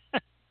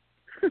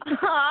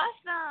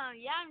 Awesome.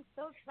 Yeah, I'm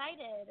so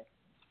excited.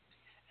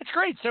 That's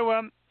great. So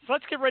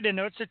let's get right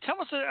into it. So tell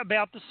us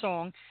about the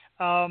song.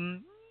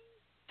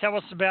 Tell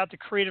us about the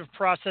creative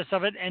process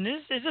of it. And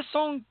is this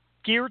song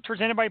geared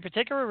towards anybody in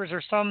particular, or is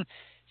there some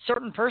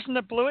certain person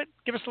that blew it?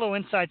 Give us a little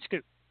inside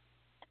scoop.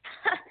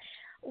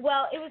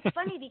 Well, it was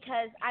funny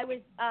because I was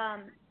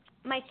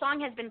my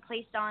song has been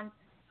placed on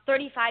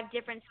 35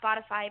 different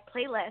Spotify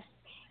playlists,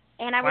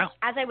 and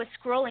as I was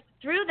scrolling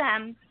through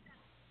them,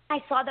 I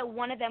saw that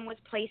one of them was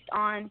placed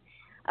on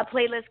a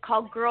playlist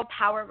called Girl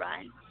Power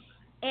Run.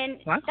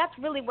 And that's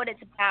really what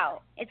it's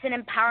about. It's an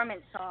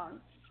empowerment song.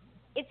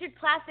 It's your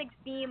classic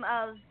theme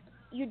of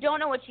you don't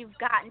know what you've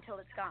got until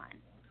it's gone.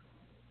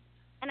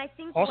 And I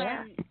think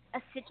when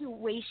a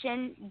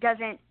situation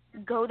doesn't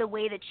go the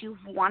way that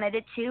you've wanted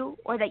it to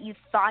or that you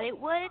thought it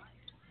would,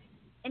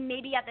 and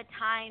maybe at the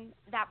time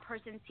that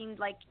person seemed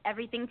like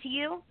everything to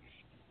you,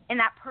 and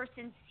that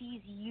person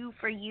sees you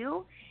for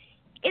you,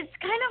 it's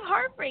kind of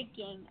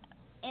heartbreaking.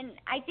 And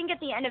I think at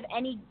the end of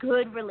any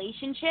good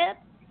relationship,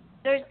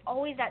 there's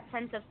always that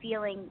sense of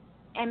feeling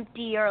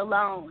empty or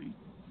alone.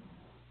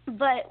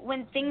 But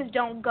when things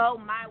don't go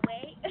my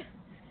way,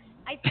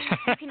 I think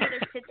you can either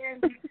sit there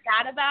and be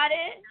sad about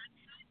it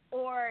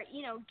or,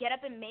 get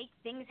up and make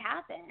things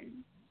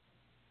happen.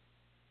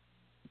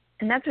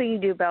 And that's what you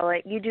do, Bella.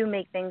 You do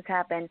make things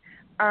happen.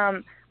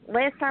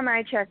 Last time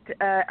I checked,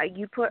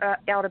 you put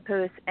out a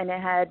post and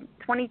it had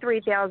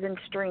 23,000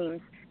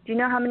 streams. Do you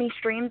know how many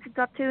streams it's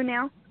up to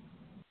now?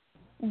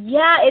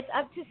 Yeah, it's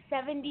up to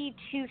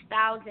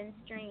 72,000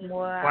 streams.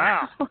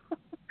 Wow.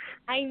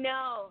 I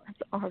know.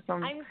 That's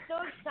awesome. I'm so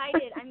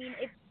excited. I mean,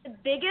 it's the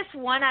biggest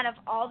one out of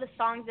all the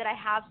songs that I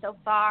have so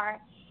far.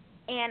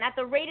 And at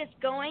the rate it's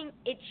going,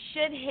 it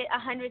should hit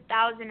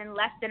 100,000 in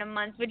less than a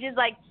month, which is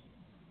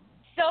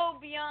so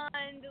beyond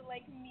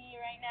me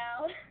right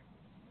now.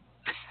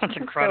 That's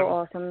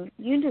incredible. So awesome.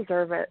 You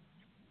deserve it.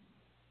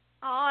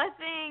 Oh,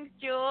 thanks,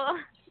 Jewel.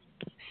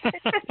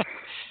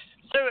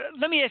 So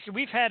let me ask you,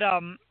 we've had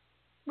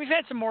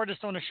some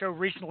artists on the show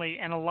recently,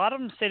 and a lot of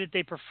them say that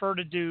they prefer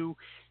to do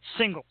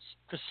singles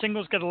because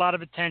singles get a lot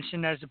of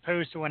attention as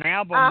opposed to an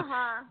album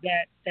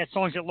that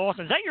songs get lost.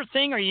 Is that your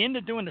thing? Are you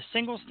into doing the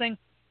singles thing?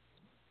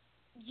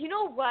 You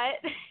know what?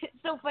 It's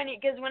so funny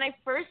because when I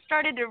first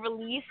started to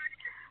release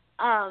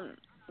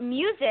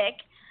music,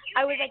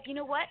 I was like, you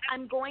know what?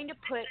 I'm going to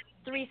put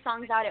 3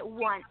 songs out at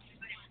once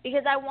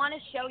because I want to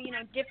show,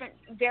 different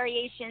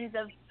variations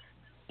of,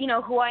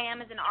 who I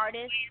am as an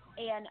artist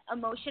and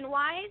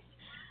emotion-wise.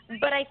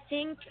 But I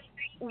think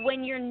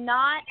when you're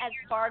not as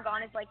far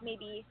gone as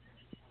maybe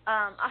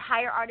a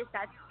higher artist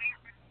that's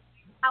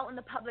out in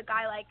the public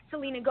eye like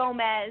Selena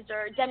Gomez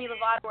or Demi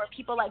Lovato or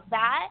people like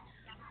that,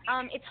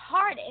 it's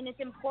hard and it's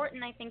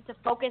important, I think, to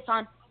focus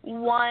on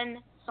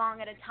one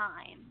song at a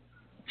time.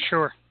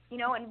 Sure.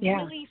 And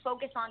really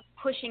focus on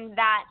pushing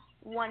that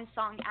one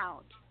song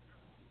out.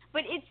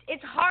 But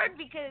it's hard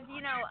because,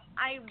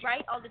 I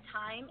write all the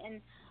time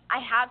and I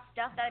have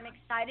stuff that I'm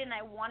excited and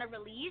I want to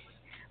release.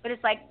 But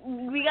it's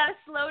we got to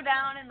slow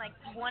down and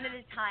one at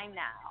a time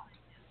now.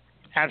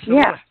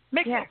 Absolutely. Yeah.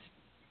 Makes sense.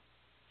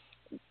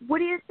 What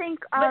do you think?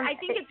 But I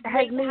think it's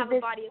great to have a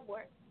body of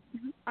work.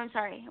 Mm-hmm. I'm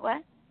sorry,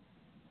 what?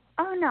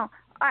 Oh, no.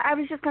 I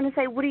was just going to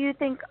say, what do you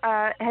think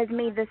has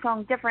made this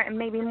song different and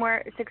maybe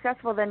more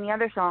successful than the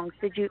other songs?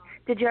 Did you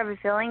have a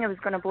feeling it was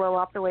going to blow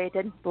up the way it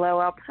did? Blow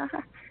up.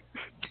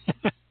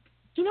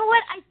 You know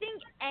what? I think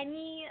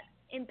any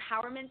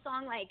empowerment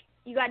song,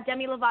 you got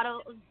Demi Lovato,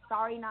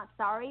 Sorry Not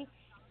Sorry,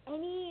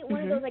 any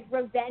one of those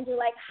revenge or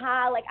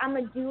I'm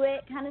gonna do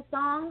it kind of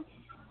song,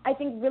 I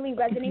think really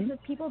resonates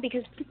with people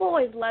because people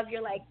always love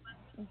your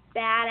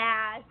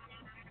badass,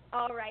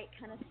 all right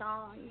kind of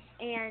songs.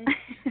 And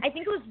I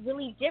think it was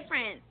really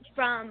different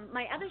from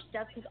my other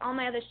stuff because all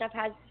my other stuff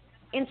has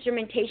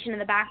instrumentation in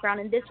the background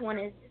and this one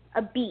is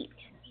a beat.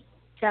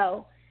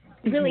 So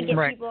really get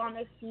people on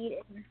their feet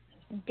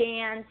and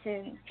dance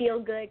and feel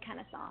good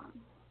kind of song.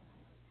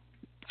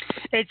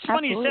 It's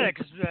funny you said it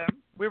because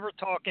we were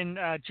talking,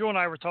 Jewel and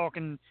I were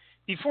talking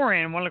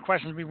beforehand. One of the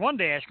questions we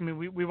wanted to ask,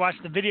 we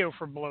watched the video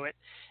for Blew It,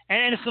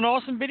 and it's an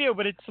awesome video,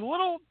 but it's a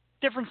little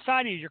different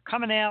side of you. You're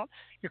coming out,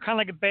 you're kind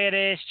of like a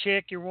badass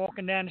chick. You're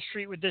walking down the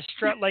street with this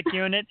strut-like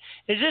unit.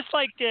 Is this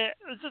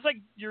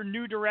your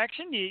new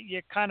direction?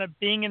 You kind of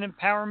being an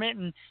empowerment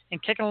and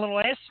kicking a little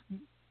ass?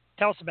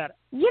 Tell us about it.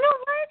 You know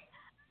what?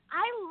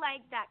 I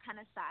like that kind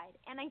of side,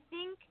 and I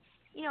think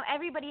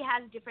everybody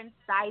has different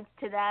sides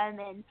to them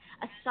and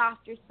a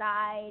softer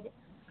side.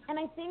 And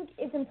I think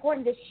it's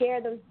important to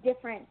share those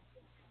different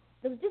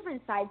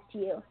sides to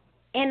you.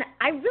 And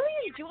I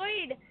really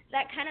enjoyed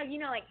that kind of,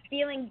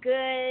 feeling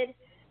good,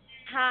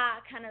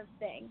 kind of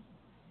thing.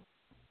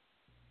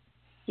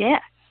 Yeah.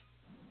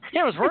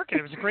 Yeah, it was working.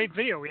 It was a great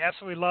video. We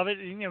absolutely love it.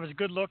 It was a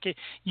good look.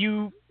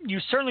 You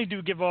certainly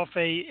do give off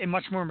a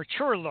much more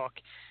mature look,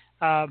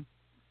 but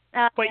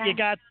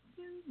yeah.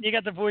 you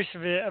got the voice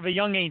of a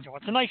young angel.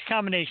 It's a nice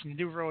combination. You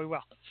do really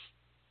well.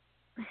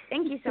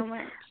 Thank you so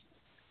much.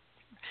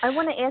 I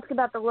want to ask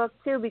about the look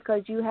too,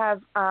 because you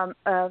have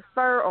a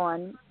fur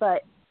on,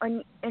 but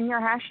in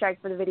your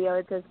hashtag for the video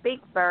it says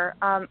fake fur.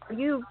 Are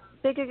you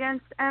big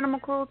against animal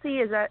cruelty?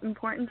 Is that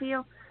important to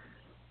you?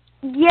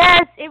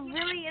 Yes, it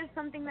really is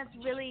something that's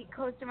really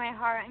close to my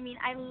heart. I mean,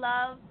 I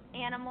love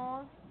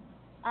animals.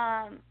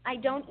 I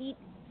don't eat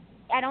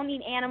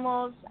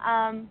animals.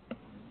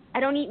 I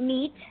don't eat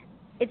meat.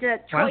 It's a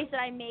choice that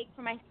I make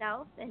for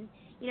myself, and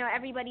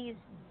everybody's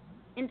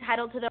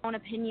entitled to their own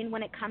opinion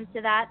when it comes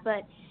to that.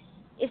 But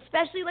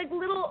especially like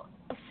little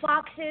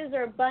foxes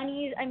or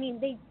bunnies, I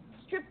mean, they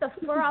strip the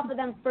fur off of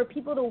them for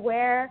people to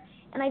wear,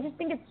 and I just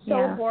think it's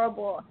so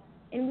horrible.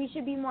 And we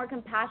should be more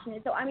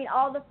compassionate. So I mean,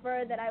 all the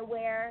fur that I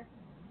wear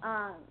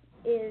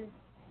is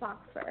fox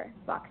fur,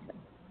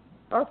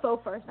 or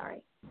faux fur.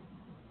 Sorry.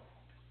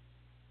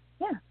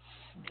 Yeah.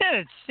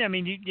 Yeah, I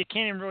mean, you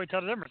can't even really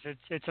tell the difference.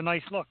 It's a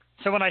nice look.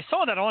 So when I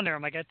saw that on there,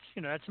 I'm like,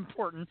 that's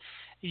important.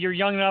 You're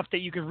young enough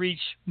that you could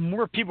reach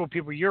more people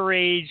your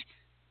age,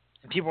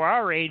 and people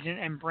our age,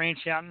 and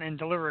branch out and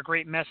deliver a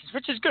great message,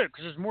 which is good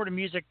because there's more to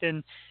music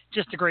than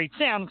just a great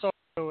sound. It's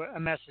also a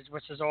message,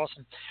 which is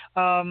awesome.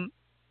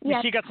 We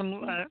see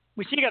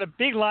you got a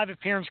big live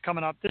appearance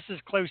coming up. This is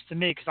close to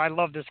me because I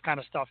love this kind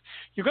of stuff.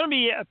 You're going to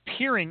be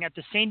appearing at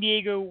the San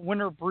Diego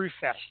Winter Brew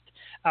Fest,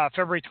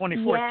 February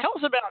 24th. Yes. Tell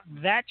us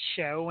about that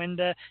show and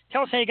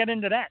tell us how you got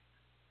into that.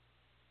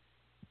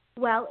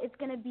 Well, it's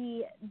going to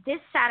be this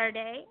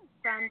Saturday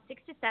from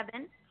 6 to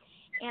 7,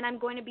 and I'm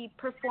going to be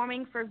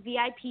performing for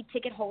VIP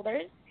ticket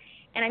holders.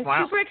 And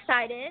I'm super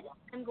excited.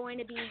 I'm going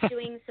to be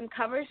doing some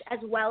covers as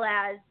well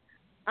as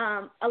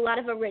a lot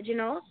of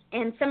originals,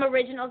 and some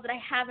originals that I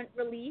haven't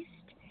released.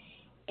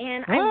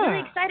 And I'm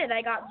really excited.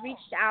 I got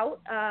reached out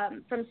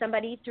from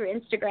somebody through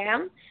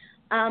Instagram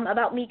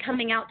about me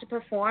coming out to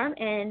perform,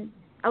 and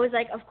I was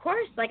like, of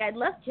course, like I'd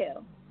love to.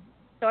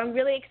 So I'm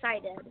really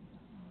excited.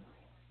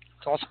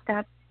 That's awesome.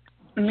 That's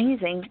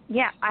amazing.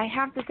 Yeah, I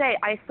have to say,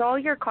 I saw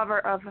your cover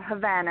of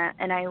Havana,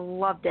 and I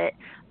loved it.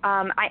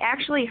 I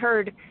actually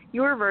heard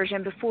your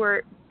version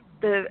before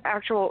the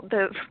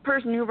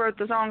person who wrote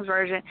the song's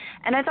version,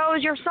 and I thought it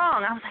was your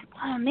song. I was like,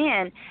 oh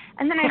man.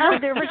 And then I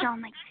heard the original.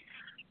 I'm like,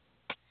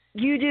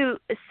 you do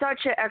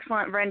such an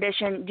excellent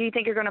rendition. Do you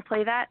think you're going to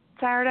play that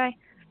Saturday?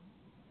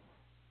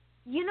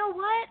 You know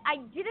what? I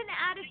didn't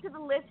add it to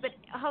the list, but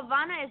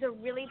Havana is a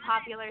really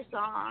popular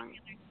song.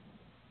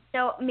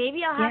 So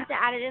maybe I'll have to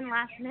add it in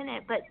last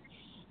minute, but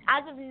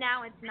as of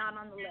now, it's not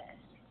on the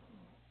list.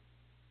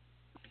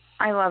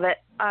 I love it.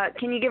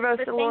 Can you give us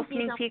a little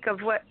sneak peek of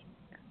what?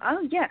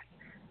 Oh, yeah.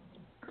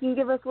 Can you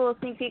give us a little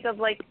sneak peek of,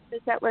 like, the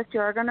set list you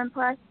are going to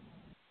play?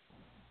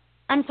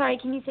 I'm sorry,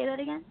 can you say that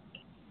again?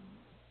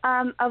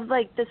 Of,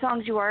 like, the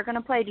songs you are going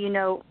to play, do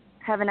you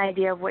have an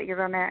idea of what you're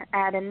going to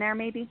add in there,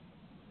 maybe?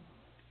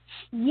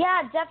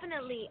 Yeah,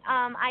 definitely.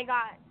 I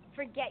got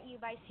Forget You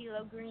by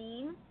CeeLo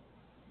Green.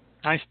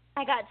 Nice.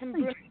 I got some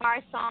Bruno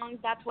Mars songs,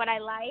 That's What I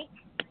Like.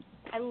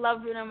 I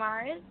love Bruno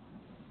Mars.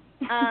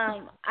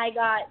 I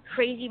got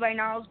Crazy by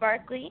Gnarls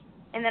Barkley.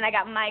 And then I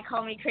got My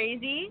Call Me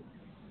Crazy.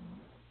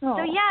 Oh,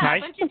 so, yeah, nice.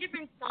 A bunch of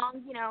different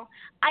songs,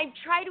 I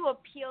try to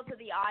appeal to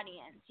the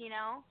audience,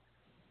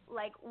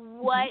 Like,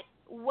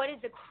 what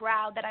is the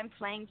crowd that I'm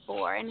playing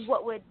for, and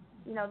what would,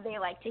 they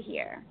like to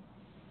hear.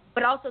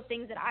 But also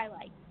things that I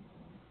like.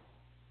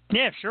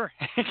 Yeah, sure.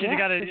 Because you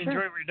got to enjoy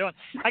what you're doing.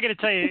 I got to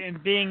tell you,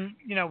 and being,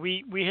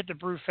 we hit the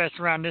Brew Fest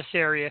around this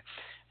area,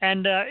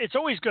 and it's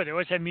always good. They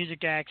always have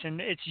music acts,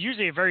 and it's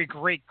usually a very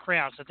great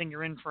crowd. So I think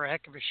you're in for a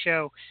heck of a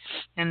show.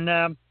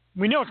 And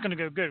we know it's going to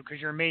go good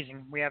because you're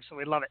amazing. We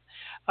absolutely love it.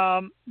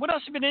 What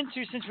else have you been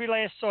into since we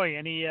last saw you?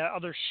 Any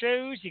other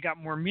shows? You got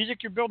more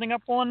music you're building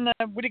up on?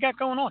 What do you got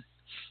going on?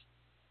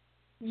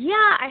 Yeah,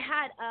 I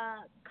had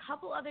a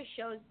couple other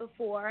shows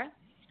before.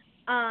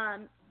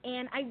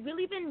 And I've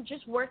really been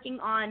just working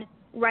on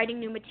writing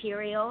new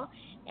material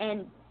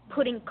and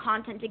putting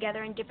content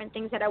together and different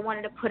things that I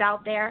wanted to put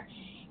out there,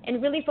 and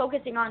really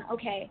focusing on,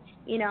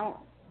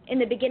 in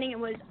the beginning it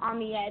was On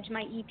the Edge,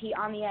 my EP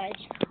On the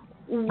Edge.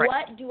 Right.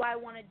 What do I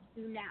want to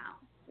do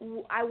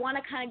now? I want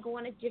to kind of go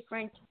in a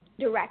different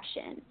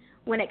direction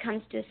when it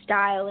comes to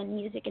style and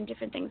music and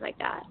different things like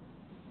that.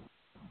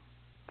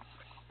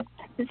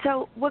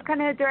 So what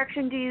kind of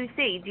direction do you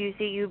see? Do you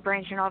see you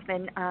branching off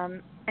in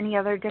any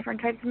other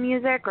different types of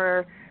music,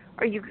 or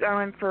are you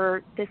going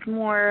for this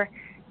more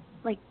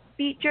like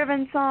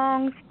beat-driven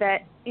songs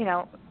that,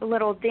 a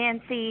little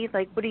dancey?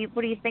 Like, what are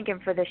you thinking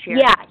for this year?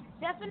 Yeah,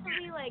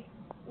 definitely like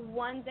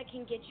ones that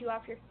can get you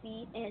off your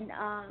feet and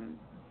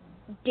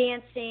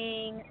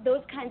dancing,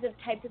 those kinds of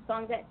types of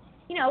songs that,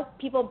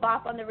 people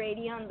bop on the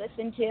radio and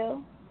listen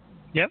to.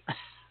 Yep.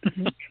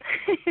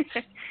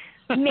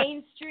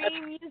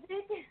 Mainstream music.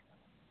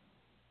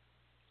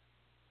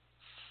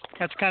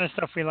 That's the kind of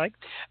stuff we like.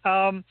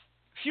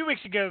 few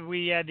weeks ago,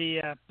 we had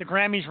the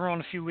Grammys were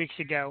on a few weeks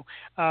ago.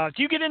 Do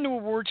you get into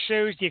award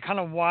shows? Do you kind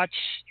of watch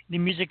the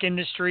music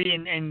industry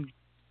and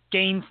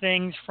gain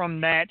things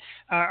from that?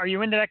 Are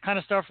you into that kind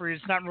of stuff, or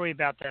it's not really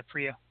about that for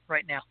you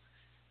right now?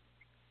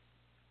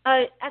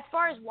 As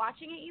far as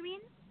watching it, you mean?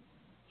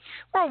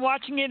 Well,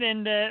 watching it,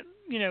 and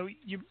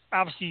you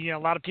obviously a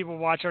lot of people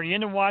watch. Are you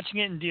into watching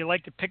it, and do you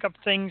like to pick up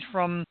things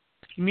from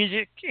the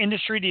music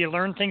industry? Do you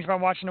learn things by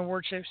watching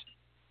award shows?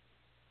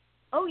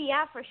 Oh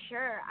yeah, for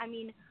sure. I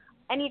mean,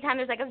 anytime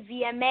there's like a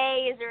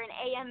VMAs or an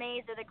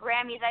AMAs or the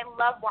Grammys, I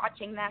love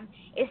watching them,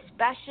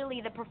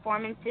 especially the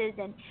performances.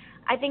 And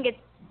I think it's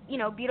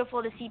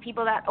beautiful to see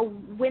people that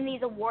win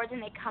these awards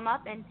and they come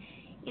up and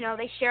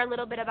they share a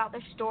little bit about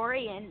their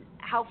story and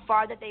how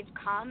far that they've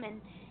come, and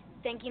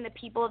thanking the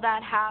people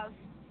that have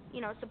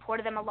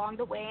supported them along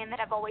the way and that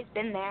have always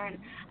been there. And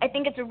I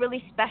think it's a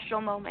really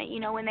special moment,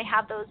 when they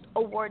have those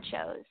award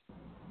shows,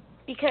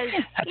 because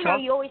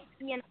you always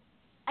see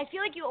I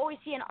feel like you always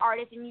see an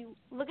artist and you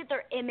look at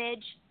their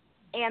image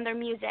and their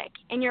music,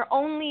 and you're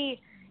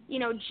only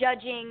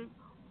judging,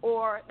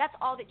 or that's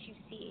all that you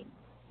see.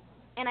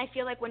 And I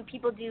feel like when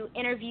people do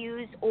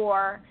interviews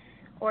or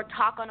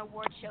talk on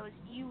award shows,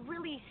 you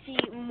really see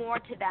more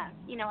to them,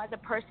 as a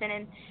person,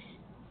 and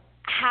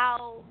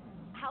how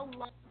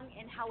long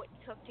and how it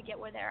took to get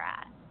where they're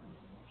at.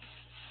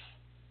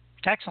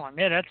 Excellent.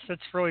 Yeah,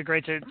 that's really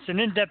great. It's an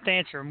in-depth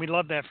answer, and we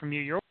love that from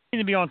you. You're always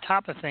going to be on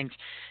top of things.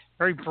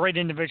 Very bright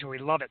individual. We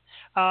love it.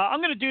 I'm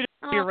going to do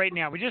this here right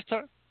now. We just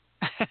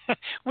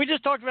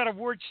talked about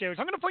award shows.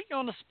 I'm going to put you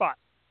on the spot.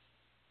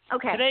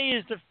 Okay.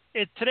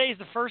 Today is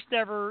the first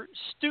ever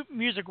Stoop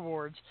Music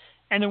Awards,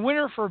 and the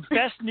winner for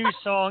Best New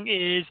Song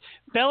is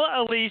Bella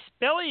Elysee.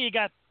 Bella, you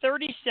got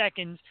 30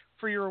 seconds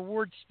for your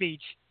award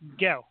speech.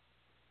 Go.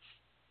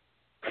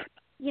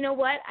 You know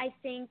what? I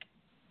think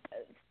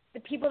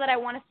the people that I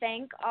want to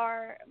thank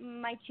are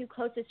my two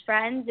closest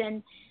friends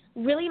and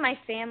really my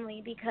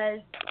family, because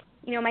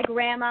my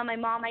grandma, my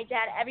mom, my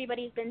dad,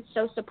 everybody's been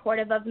so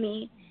supportive of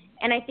me.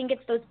 And I think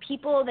it's those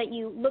people that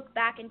you look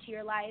back into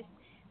your life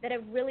that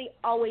have really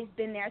always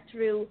been there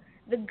through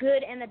the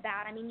good and the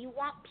bad. I mean, you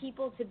want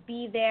people to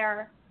be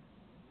there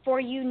for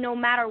you no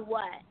matter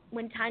what.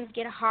 When times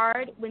get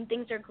hard, when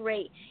things are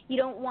great, you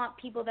don't want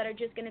people that are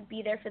just going to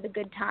be there for the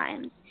good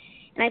times.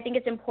 And I think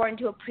it's important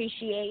to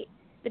appreciate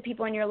the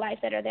people in your life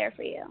that are there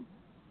for you.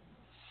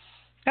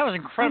 That was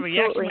incredible.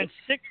 Absolutely.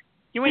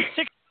 You went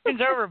 6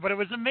 seconds over, but it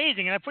was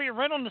amazing. And I put you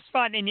right on the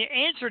spot, and you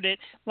answered it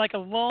like a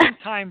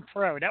long-time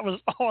pro. That was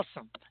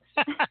awesome.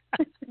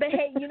 But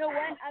hey, you know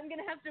what? I'm going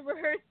to have to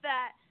rehearse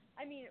that.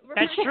 I mean,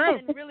 that's true.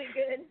 Really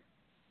good.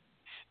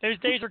 Those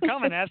days are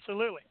coming,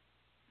 absolutely.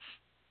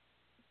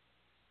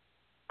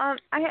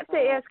 I have to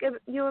ask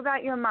you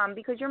about your mom,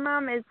 because your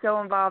mom is so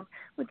involved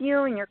with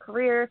you and your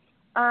career.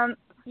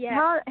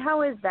 Yeah.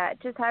 How is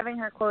that, just having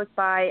her close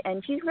by,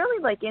 and she's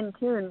really like in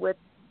tune with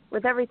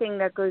everything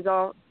that goes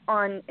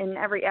on in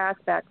every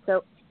aspect.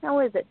 So how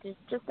is it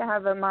just to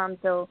have a mom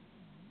so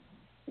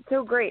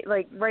great,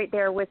 like right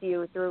there with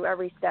you through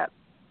every step?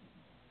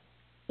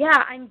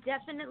 Yeah, I'm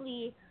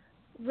definitely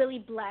really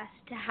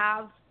blessed to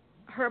have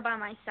her by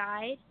my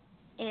side.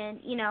 And,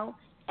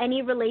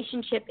 any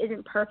relationship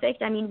isn't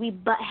perfect. I mean, we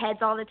butt heads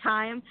all the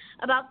time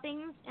about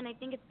things, and I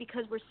think it's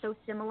because we're so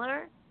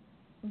similar.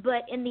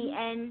 But in the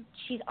end,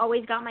 she's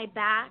always got my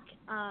back.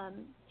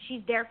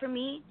 She's there for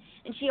me.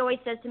 And she always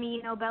says to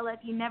me, Bella, if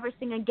you never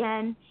sing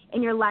again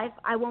in your life,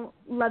 I won't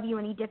love you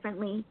any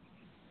differently.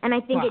 And I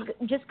think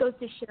It just goes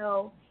to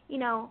show,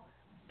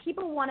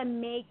 people want to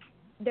make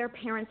their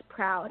parents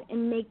proud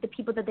and make the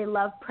people that they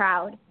love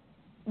proud.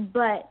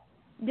 But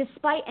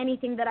despite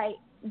anything that I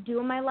do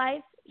in my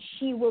life,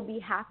 she will be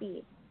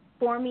happy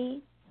for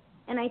me.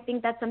 And I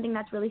think that's something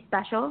that's really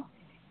special.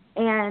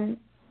 And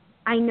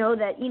I know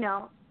that,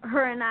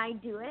 her and I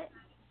do it.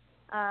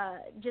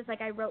 Just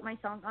like I wrote my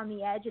song On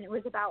the Edge, and it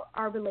was about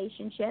our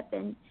relationship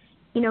and,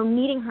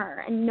 meeting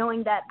her and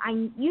knowing that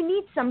you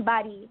need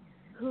somebody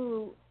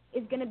who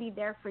is going to be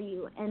there for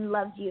you and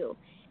loves you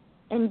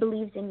and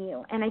believes in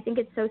you. And I think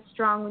it's so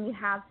strong when you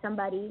have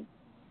somebody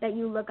that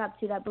you look up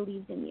to that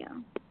believes in you.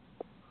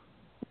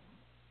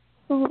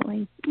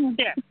 Absolutely.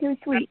 Yeah, so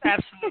sweet.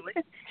 Absolutely.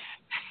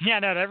 Yeah,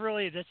 no,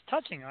 that's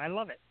touching. I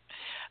love it.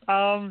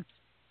 A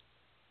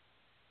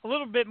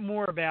little bit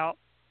more about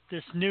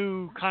this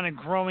new kind of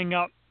growing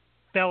up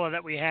Bella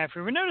that we have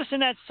here. We noticed in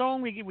that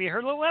song we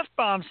heard a little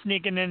F-bomb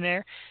sneaking in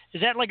there.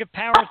 Is that like a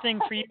power thing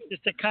for you,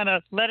 just to kind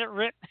of let it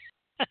rip?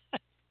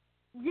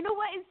 You know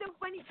what? It's so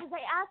funny because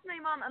I asked my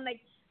mom, I'm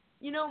like,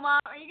 Mom,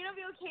 are you going to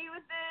be okay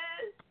with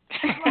this?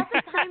 Lots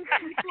of times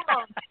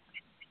people,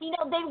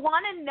 they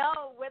want to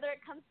know whether it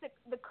comes to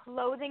the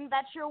clothing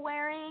that you're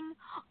wearing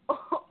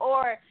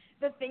or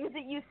the things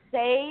that you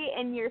say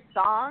in your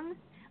songs.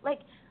 Like,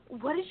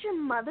 what does your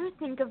mother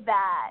think of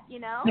that,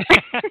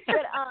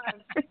 But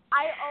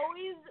I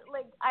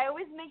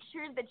always make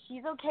sure that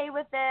she's okay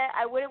with it.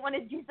 I wouldn't want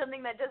to do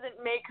something that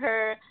doesn't make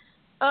her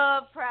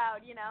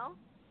proud,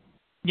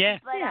 Yeah.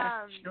 But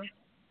sure.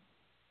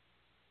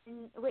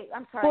 wait,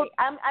 I'm sorry. Well,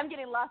 I'm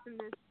getting lost in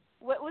this.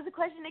 What was the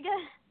question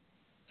again?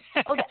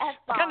 Oh, the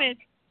F-bomb. We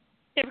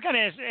kind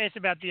of asked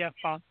about the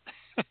F-bomb.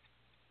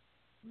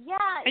 Yeah.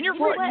 And you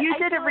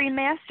did a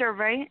remaster,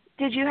 right?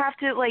 Did you have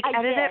to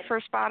edit it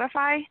for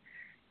Spotify?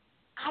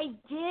 I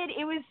did.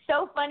 It was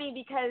so funny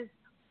because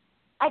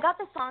I got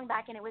the song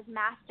back and it was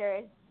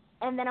mastered,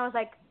 and then I was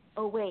like,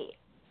 oh wait,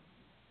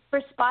 for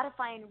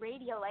Spotify and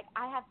radio,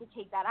 I have to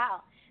take that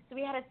out. So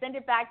we had to send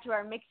it back to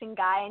our mixing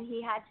guy, and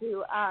he had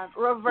to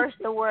reverse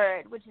the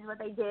word, which is what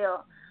they do.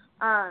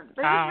 But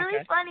it was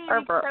really funny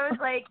because I was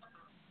like,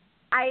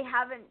 I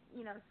haven't,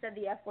 said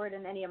the F word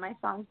in any of my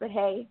songs, but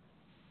hey,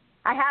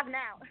 I have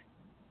now.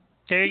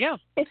 There you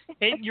go.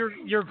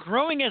 You're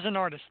growing as an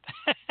artist.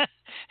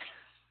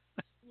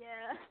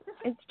 Yeah.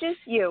 It's just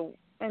you,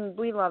 and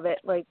we love it.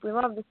 We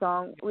love the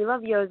song. We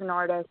love you as an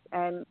artist,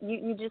 and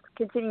you just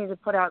continue to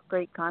put out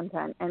great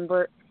content, and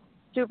we're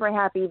super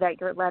happy that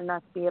you're letting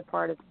us be a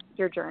part of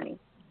your journey.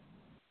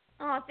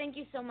 Oh, thank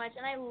you so much,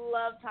 and I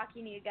love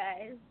talking to you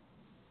guys.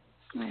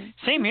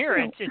 Same here.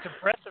 It's a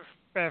breath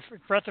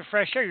of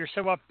fresh air. You're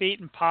so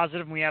upbeat and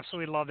positive, and we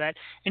absolutely love that.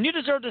 And you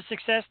deserve the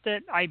success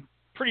that I'm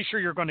pretty sure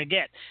you're going to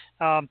get.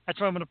 That's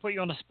why I'm going to put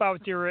you on the spot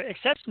with your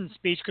acceptance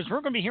speech, because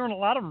we're going to be hearing a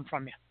lot of them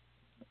from you.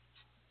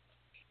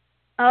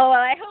 Oh, well,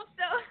 I hope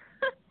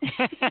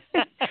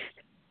so.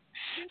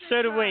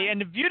 So do we.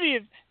 And the beauty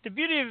of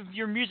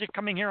your music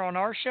coming here on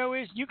our show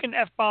is you can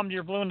F-bomb to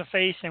your blue in the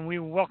face, and we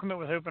will welcome it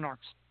with open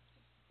arms.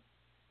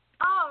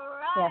 All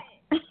right.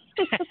 Yeah.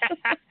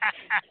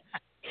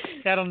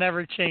 That'll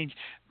never change.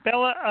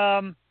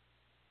 Bella,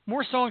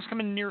 more songs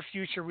coming in the near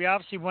future. We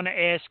obviously want to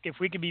ask if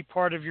we could be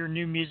part of your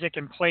new music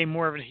and play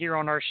more of it here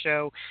on our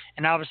show,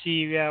 and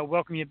obviously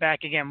welcome you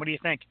back again. What do you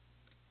think?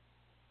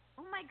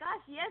 Oh, my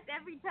gosh, yes,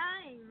 every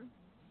time.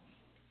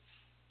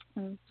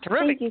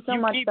 Terrific. Thank you so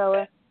much,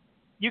 Bella.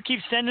 You keep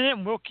sending it,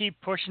 and we'll keep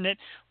pushing it.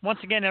 Once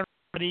again,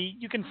 everybody,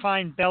 you can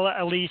find Bella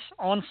Elysee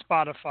on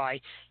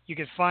Spotify. You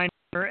can find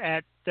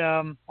her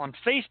on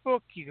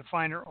Facebook. You can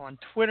find her on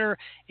Twitter.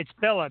 It's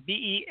Bella,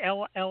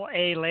 Bella.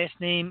 Last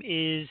name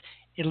is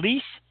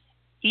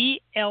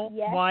Elysee,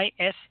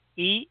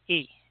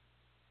 Elyssee.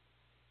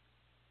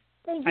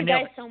 Thank you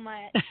guys so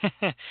much.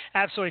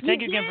 Absolutely.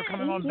 Thank you again for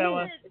coming on,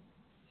 Bella.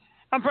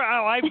 I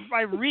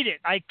read it.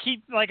 I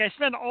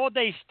spend all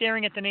day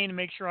staring at the name to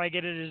make sure I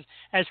get it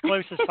as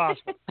close as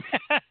possible.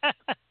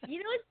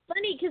 It's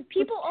funny because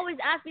people always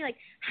ask me,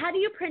 how do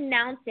you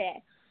pronounce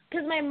it?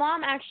 Because my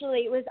mom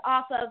actually was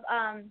off of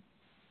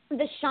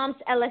the Champs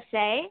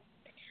Elysees,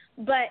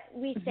 but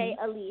we say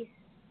Elise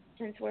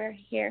since we're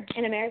here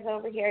in America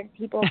over here.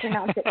 People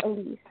pronounce it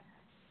Elise.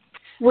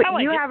 Well,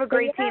 you have a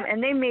great team,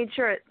 and they made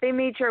sure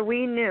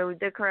we knew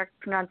the correct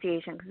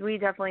pronunciation because we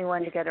definitely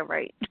wanted to get it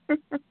right.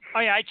 Oh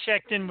yeah, I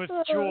checked in with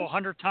Jewel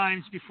 100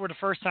 times before the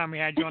first time we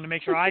had you on to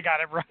make sure I got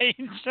it right.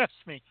 Trust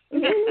me.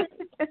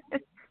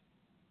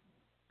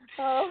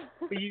 Oh.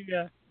 But you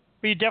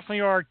definitely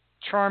are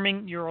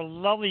charming. You're a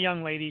lovely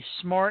young lady,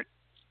 smart,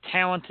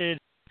 talented.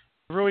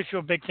 I really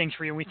feel big things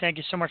for you, and we thank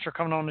you so much for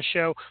coming on the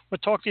show. We'll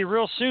talk to you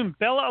real soon.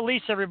 Bella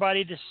Elysee,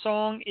 everybody. The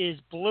song is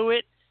Blew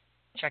It.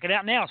 Check it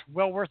out now. It's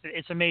well worth it.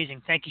 It's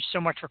amazing. Thank you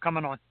so much for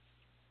coming on.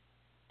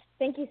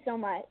 Thank you so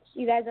much.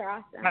 You guys are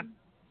awesome.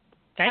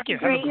 Thank you.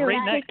 Have a great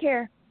night. Take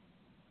care.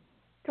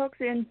 Talk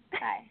soon.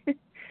 Bye.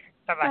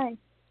 Bye-bye.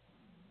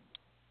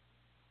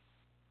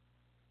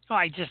 Oh,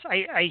 I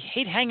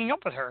hate hanging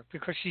up with her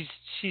because she's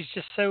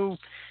just so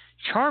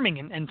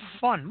charming and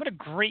fun. What a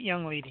great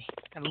young lady.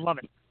 I love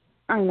it.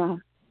 I know.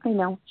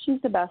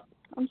 She's the best.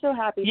 I'm so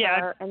happy for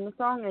her. And the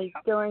song is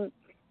doing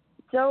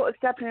so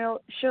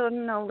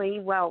exceptionally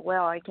well.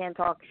 Well, I can't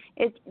talk.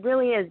 It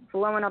really is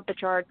blowing up the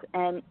charts.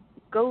 And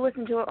go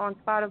listen to it on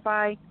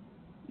Spotify.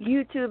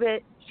 YouTube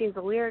it. She has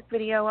a lyric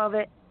video of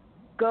it.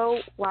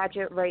 Go watch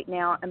it right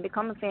now and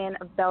become a fan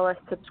of Bella.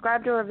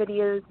 Subscribe to her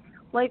videos.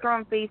 Like her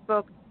on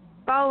Facebook.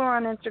 Follow her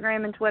on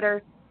Instagram and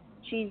Twitter.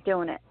 She's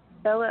doing it.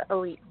 Bella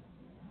Elysee.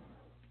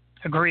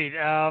 Agreed.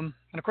 And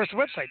of course the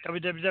website,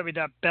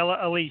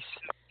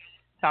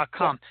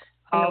 www.bellaelysee.com.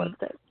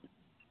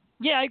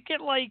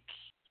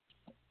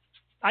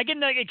 I get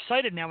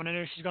excited now when I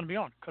know she's going to be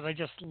on because I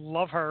just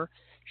love her.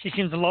 She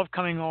seems to love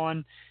coming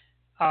on.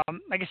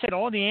 Like I said,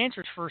 all the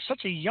answers for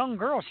such a young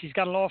girl. She's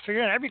got it all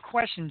figured out. Every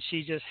question,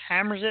 she just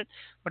hammers it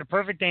with a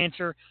perfect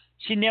answer.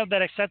 She nailed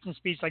that acceptance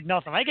speech like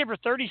nothing. I gave her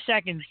 30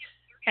 seconds,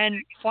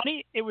 and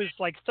funny, it was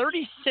like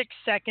 36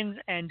 seconds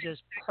and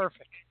just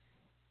perfect.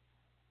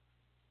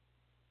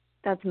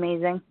 That's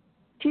amazing.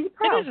 She's a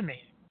pro. It is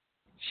amazing.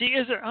 She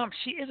is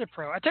a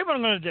pro. I tell you what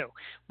I'm going to do.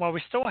 While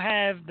we still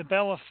have the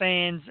Bella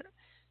fans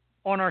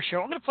on our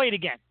show, I'm going to play it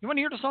again. You want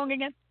to hear the song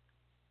again?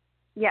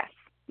 Yes.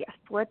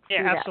 Let's do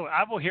that. Yeah, absolutely.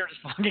 I will hear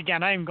the song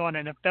again. I am going,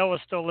 and if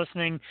Bella's still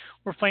listening,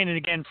 we're playing it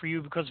again for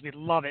you because we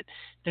love it.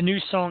 The new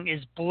song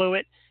is Blew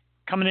It,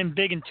 coming in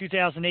big in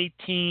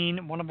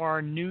 2018. One of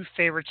our new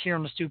favorites here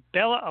on the Stoop,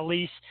 Bella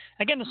Elysee.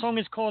 Again, the song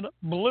is called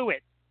Blew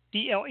It,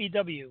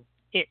 BLEW,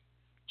 it.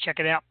 Check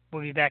it out.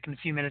 We'll be back in a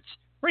few minutes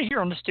right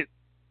here on the Stoop.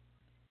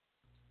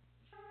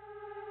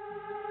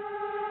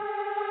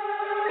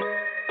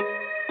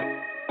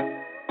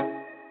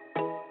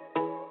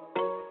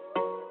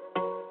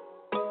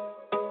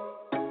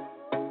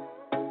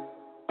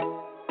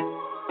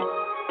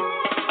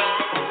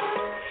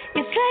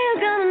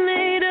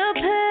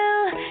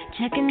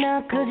 checking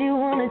out 'cause you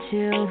wanted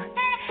to.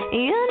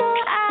 You know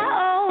I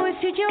always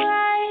treat you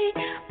right,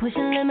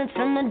 pushing limits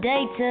from the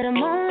day to the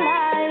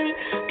moonlight,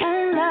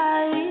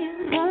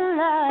 moonlight,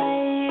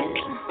 moonlight.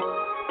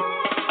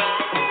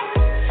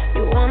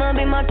 You wanna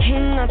be my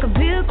king, I could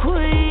be a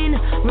queen,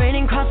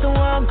 raining across the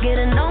world,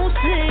 getting no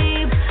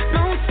sleep,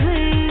 no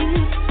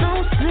sleep,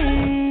 no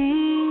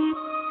sleep.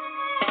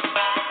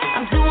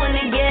 I'm doing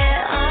it,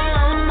 yeah,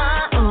 on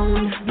my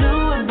own.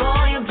 Blew it,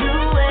 boy, you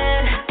blew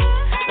it.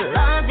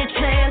 Lost your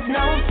chance,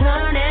 no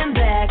turning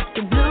back.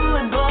 You blew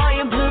it, boy,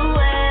 you blew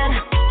it.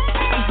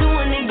 I'm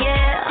doing it,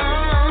 yeah,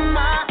 on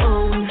my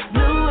own.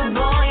 Blew it,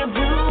 boy, you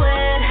blew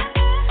it.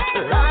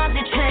 Lost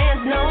your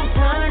chance, no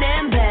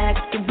turning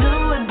back. You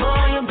blew it,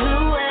 boy, you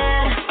blew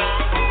it.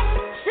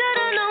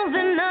 Should've known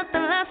that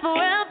nothing lasts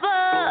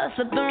forever.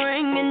 Slip the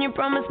ring and you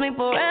promised me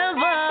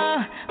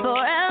forever,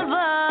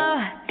 forever.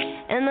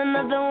 And then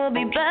nothing will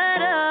be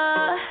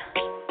better.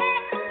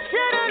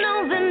 Should've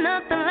known that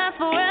nothing lasts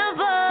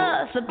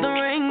forever. Slip the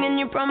ring and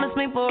you promised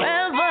me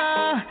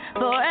forever,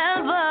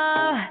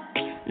 forever,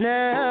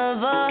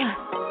 never.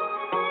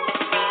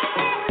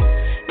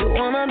 You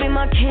wanna be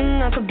my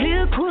king, I could be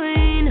a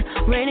queen,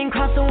 raining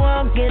across the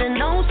world, getting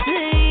no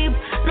sleep,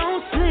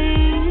 no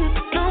sleep,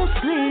 no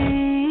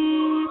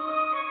sleep.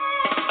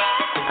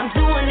 I'm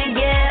doing it,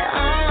 yeah,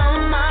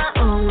 on my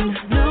own.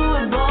 Blew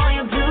it, boy,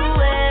 you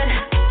blew it.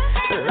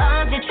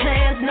 Lost your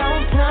chance, no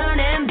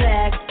turning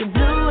back. You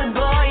blew it,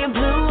 boy, you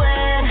blew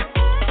it.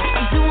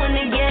 I'm doing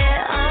it,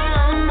 yeah,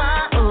 on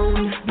my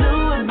own.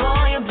 Blew it,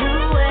 boy, you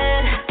blew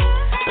it.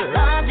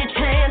 Lost your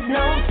chance,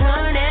 no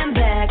turning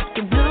back.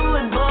 You blew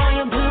it, boy,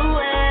 you blew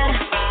it.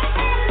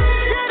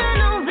 Should've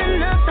known that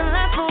nothing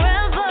lasts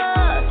forever.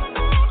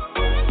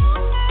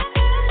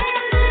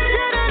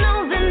 Should've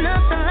known that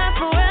nothing lasts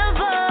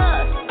forever.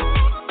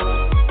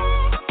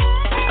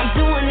 I'm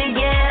doing it,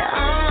 yeah,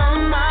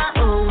 on my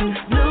own.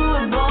 Blew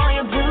it, boy,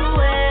 you blew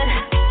it.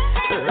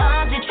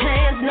 Lost your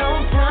chance, no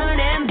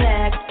turning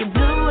back. You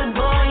blew it,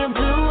 boy, you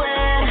blew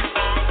it.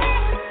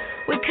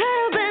 We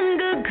could've been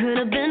good,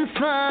 could've been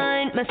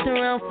fine. Messed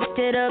around, fucked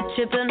it up,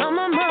 tripping on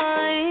my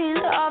mind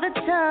all the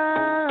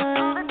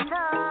time.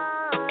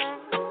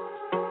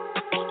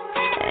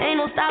 Ain't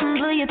no stopping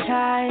till you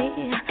try.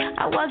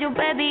 I was your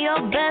baby, your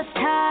best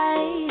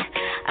tie.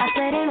 I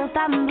said ain't no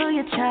stopping till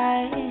you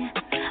try.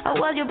 I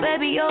was your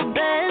baby, your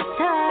best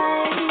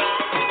tie.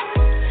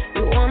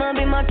 You wanna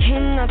be my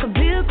king, I could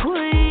be a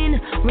queen,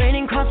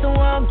 raining across the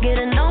world,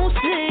 getting no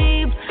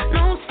sleep,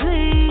 no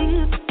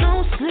sleep,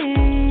 no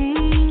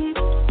sleep.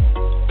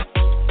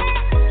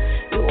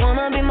 You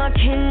wanna be my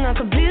king, I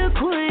could be a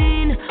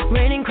queen,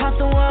 raining across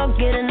the world,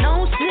 getting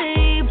no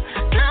sleep,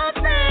 no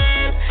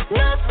sleep,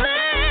 no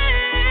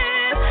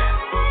sleep.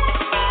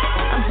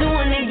 I'm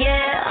doing it,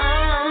 yeah,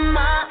 on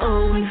my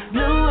own.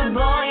 Blew it,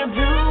 boy, you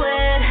blew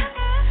it.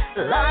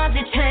 Lost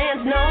your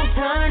chance, no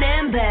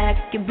turning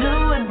back. You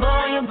blew it,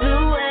 boy, you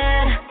blew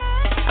it.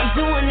 I'm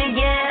doing it,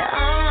 yeah,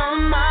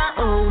 on my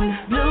own.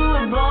 Blew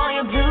it, boy,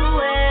 you blew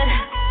it.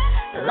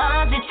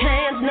 Lost your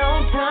chance,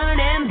 no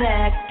turning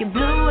back. You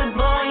blew it,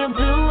 boy, you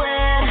blew it.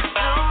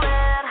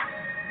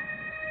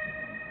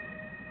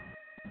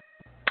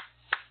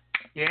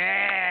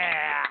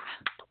 Yeah.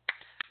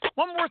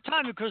 One more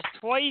time because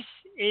twice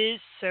is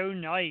so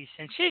nice.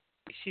 And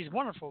she's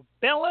wonderful.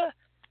 Bella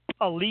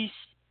Elysee,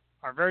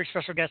 our very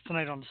special guest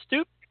tonight on the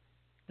Stoop.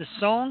 The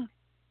song,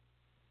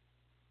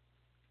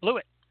 Blew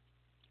It.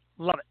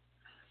 Love it.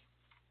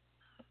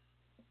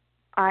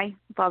 I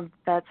loved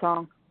that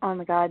song. Oh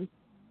my God.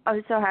 I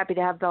was so happy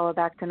to have Bella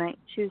back tonight.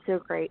 She was so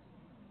great.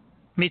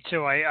 Me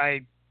too.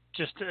 I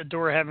just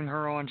adore having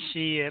her on.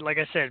 She, like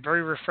I said,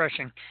 very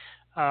refreshing.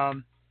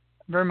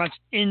 Very much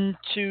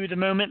into the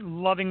moment,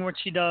 loving what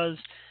she does.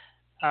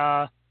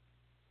 No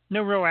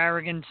real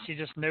arrogance. She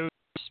just knows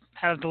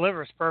how to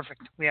deliver. It's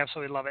perfect. We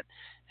absolutely love it.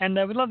 And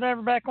we'd love to have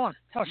her back on.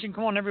 Hell, she can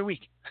come on every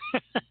week.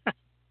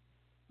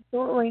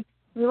 Absolutely.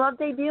 We love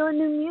debuting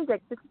new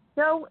music. This is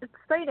so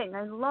exciting.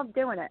 I love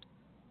doing it.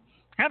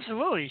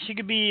 Absolutely. She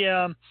could be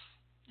the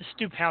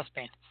Stoop House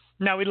Band.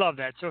 No, we love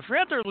that. So if you're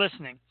out there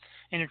listening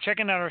and you're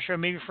checking out our show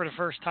maybe for the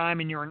first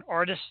time and you're an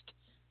artist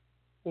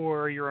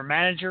or you're a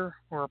manager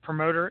or a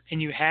promoter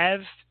and you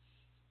have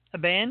a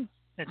band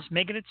that's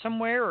making it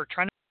somewhere or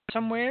trying to make it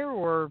somewhere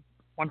or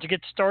want to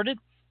get started,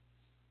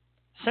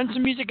 send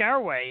some music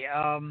our way.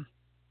 You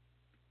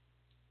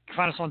can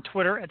find us on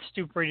Twitter at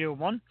Stoop Radio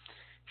 1,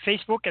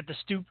 Facebook at the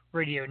Stoop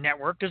Radio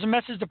Network. There's a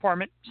message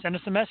department. Send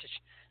us a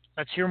message.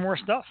 Let's hear more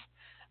stuff.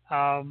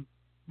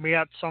 We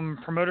got some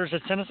promoters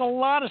that send us a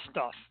lot of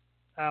stuff.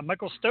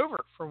 Michael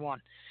Stover, for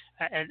one,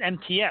 at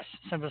MTS,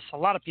 sends us a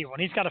lot of people,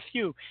 and he's got a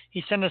few.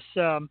 He sent us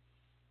a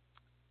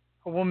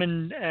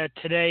woman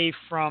today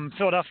from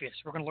Philadelphia,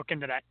 so we're going to look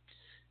into that.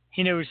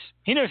 He knows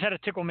how to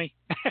tickle me.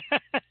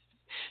 So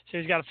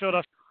he's got a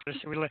Philadelphia,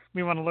 so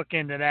we want to look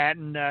into that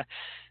and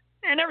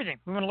everything.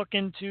 We want to look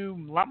into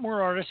a lot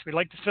more artists. We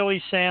like the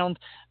Philly sound.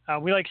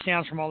 We like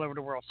sounds from all over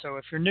the world. So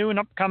if you're new and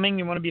upcoming,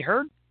 you want to be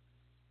heard,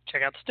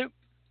 check out the Stoop.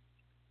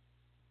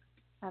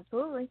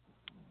 Absolutely.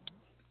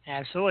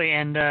 Absolutely.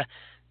 And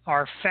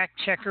our fact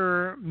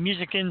checker,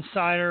 music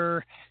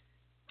insider,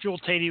 Jewel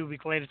Tatey, will be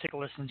glad to take a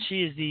listen.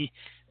 She is the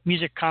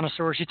music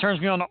connoisseur. She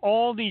turns me on to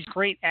all these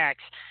great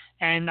acts,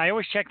 and I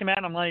always check them out,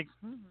 and I'm like,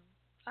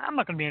 I'm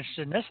not going to be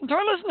interested in this until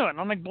I listen to it, and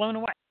I'm like blown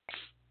away.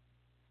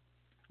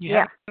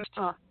 Yeah.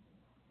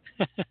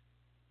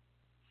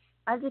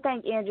 I have to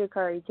thank Andrew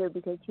Curry, too,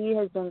 because he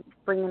has been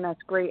bringing us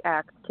great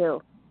acts,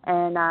 too.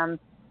 And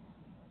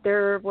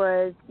there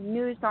was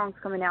new songs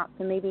coming out,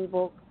 so maybe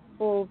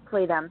we'll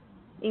play them.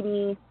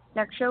 Maybe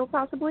next show,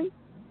 possibly?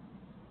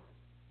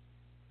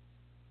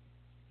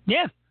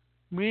 Yeah.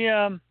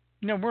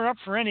 We're up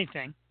for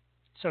anything.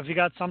 So if you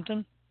got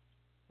something,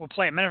 we'll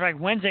play it. Matter of fact,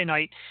 Wednesday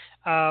night,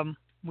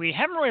 we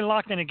haven't really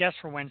locked in a guest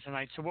for Wednesday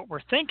night, so what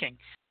we're thinking,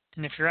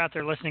 and if you're out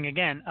there listening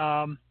again,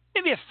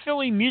 maybe a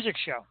Philly music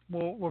show.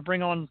 We'll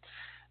bring on,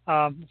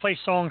 play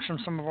songs from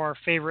some of our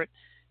favorite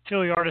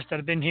Philly artists that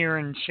have been here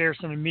and share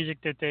some of the music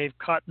that they've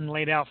cut and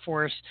laid out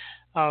for us.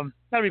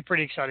 That'll be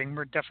pretty exciting.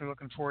 We're definitely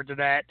looking forward to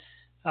that.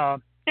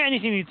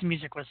 Anything needs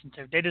music listened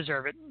to. They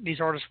deserve it.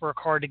 These artists work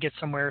hard to get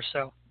somewhere,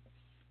 so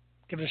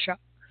give it a shot.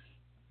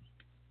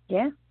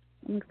 Yeah,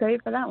 I'm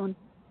excited for that one.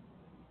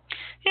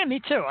 Yeah,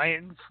 me too.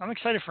 I'm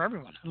excited for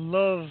everyone. I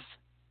love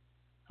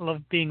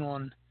being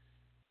on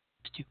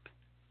Stoop.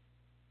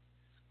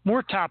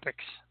 More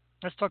topics.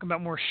 Let's talk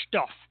about more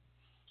stuff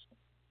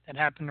that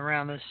happened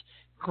around this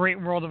great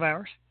world of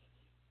ours.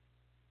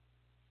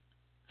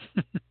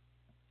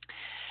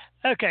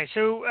 Okay,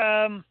 so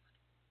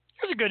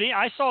here's a goodie.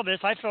 I saw this.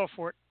 I fell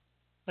for it.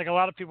 Like a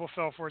lot of people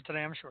fell for it today,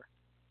 I'm sure.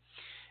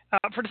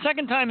 For the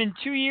second time in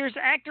 2 years,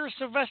 actor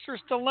Sylvester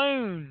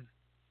Stallone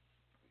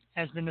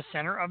has been the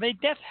center of a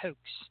death hoax.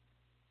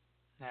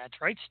 That's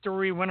right.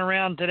 Story went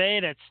around today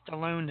that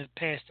Stallone had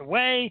passed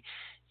away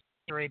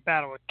after a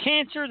battle with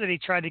cancer that he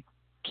tried to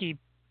keep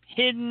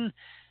hidden.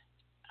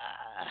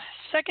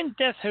 Second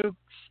death hoax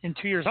in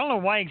 2 years. I don't know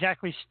why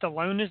exactly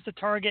Stallone is the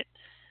target.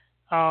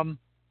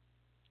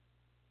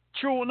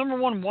 Jewel, number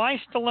one,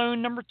 why Stallone?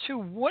 Number two,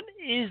 what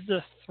is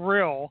the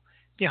thrill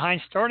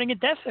behind starting a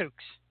death hoax?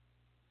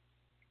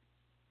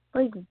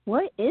 Like,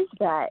 what is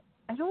that?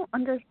 I don't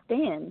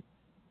understand.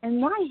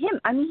 And why him?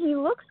 I mean, he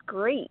looks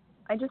great.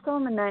 I just saw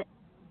him in that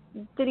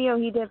video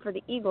he did for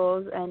the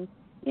Eagles, and,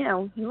 you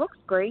know, he looks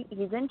great.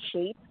 He's in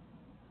shape.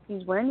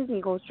 He's wearing his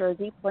Eagles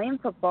jersey, playing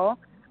football.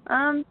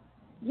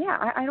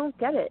 Yeah, I don't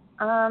get it.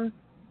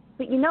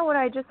 But you know what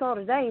I just saw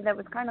today that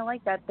was kind of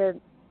like that, the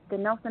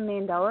Nelson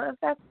Mandela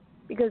effect?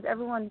 Because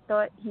everyone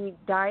thought he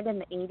died in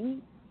the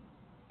 80s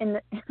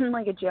in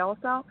like a jail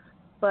cell,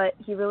 but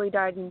he really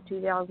died in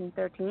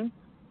 2013.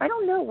 I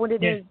don't know what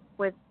it is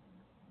with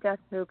death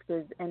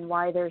hoaxes and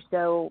why they're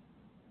so,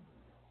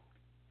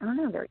 I don't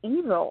know, they're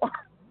evil.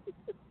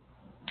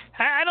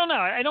 I don't know.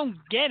 I don't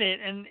get it.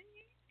 And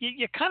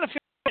you kind of feel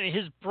like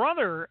his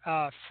brother,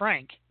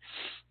 Frank,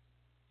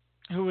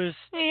 he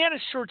had a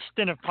short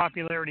stint of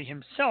popularity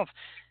himself,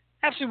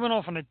 actually went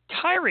off on a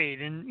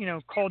tirade and,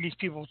 called these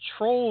people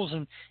trolls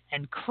and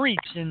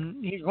creeps.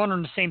 And he's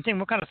wondering the same thing.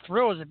 What kind of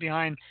thrill is it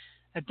behind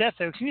a death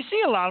hoax? And you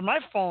see a lot of them.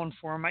 I've fallen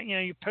for them.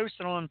 You post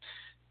it on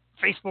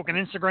Facebook and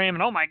Instagram,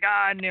 and oh my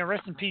God,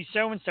 rest in peace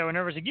so-and-so, and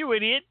everyone's like, you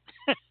idiot.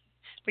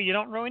 But you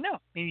don't really know. I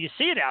mean, you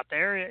see it out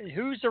there.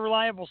 Who's the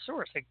reliable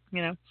source?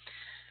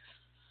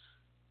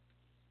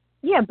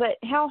 Yeah, but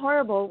how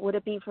horrible would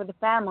it be for the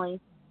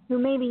family who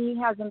maybe he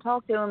hasn't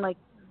talked to in like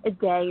a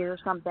day or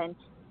something,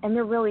 and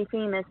they're really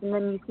famous, and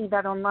then you see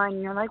that online,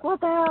 and you're like, what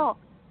the hell?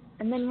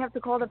 And then you have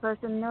to call the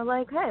person, and they're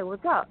like, hey,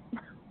 what's up?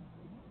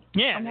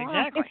 Yeah,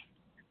 exactly.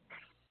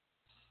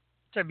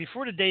 So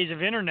before the days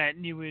of internet,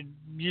 you would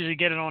usually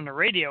get it on the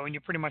radio, and you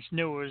pretty much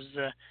knew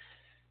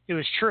it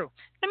was true.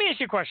 Let me ask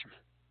you a question.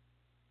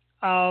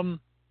 From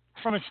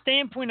a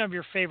standpoint of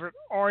your favorite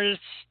artist,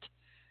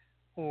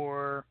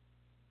 or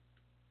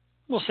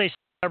we'll say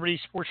celebrity,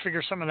 sports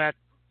figure, some of that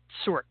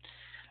sort,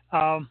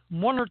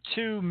 one or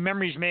two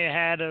memories may have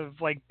had of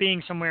like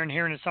being somewhere and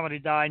hearing that somebody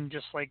died, and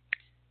just like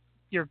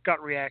your gut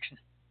reaction.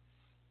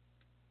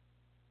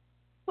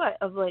 What,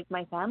 of like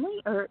my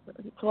family or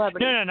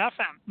celebrity? No, not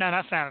family. No,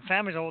 not family.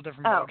 Family's a whole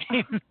different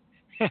ballgame.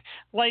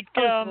 Like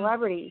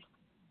celebrities.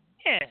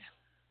 Yeah.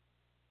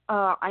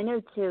 I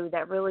know two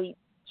that really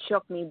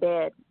shook me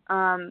bad.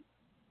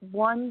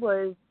 One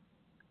was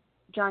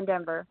John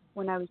Denver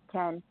when I was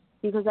 10,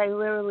 because I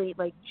literally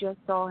like just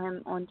saw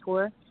him on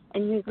tour,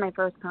 and he was my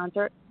first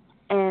concert.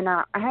 And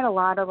I had a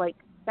lot of like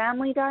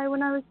family die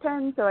when I was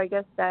 10, so I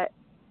guess that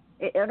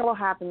it all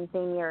happened the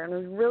same year, and it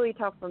was really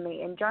tough for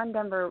me. And John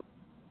Denver,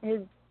 his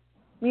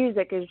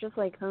music is just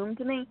like home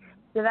to me,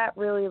 so that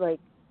really like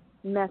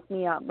messed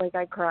me up. Like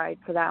I cried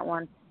for that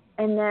one.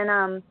 And then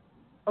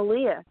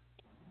Aaliyah,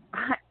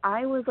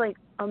 I was like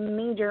a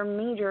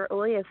major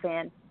Aaliyah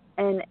fan,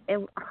 and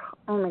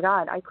oh my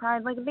God, I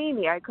cried like a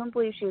baby. I couldn't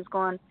believe she was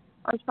gone.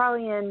 I was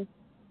probably I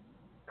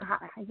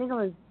think I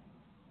was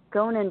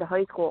going into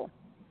high school,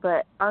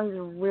 but I was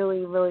a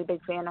really, really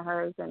big fan of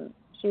hers, and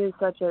she was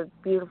such a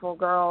beautiful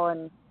girl,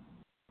 and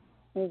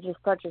it was just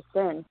such a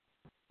sin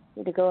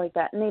to go like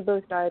that. And they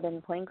both died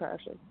in plane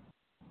crashes.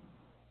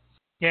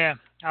 Yeah.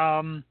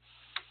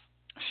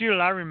 few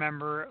that I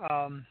remember.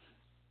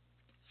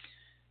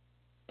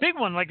 Big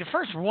one, like the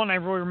first one I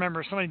really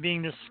remember somebody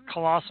being this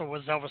colossal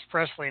was Elvis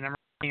Presley, and I remember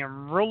being a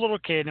real little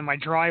kid in my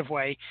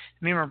driveway.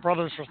 Me and my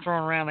brothers were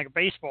throwing around like a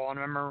baseball, and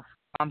I remember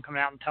mom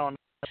coming out and telling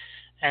us,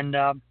 and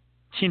it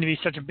seemed to be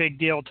such a big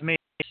deal to me.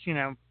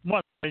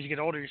 Once as you get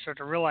older, you start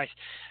to realize.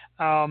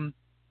 One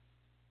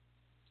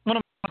of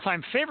my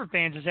all-time favorite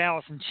bands is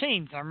Alice in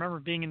Chains. I remember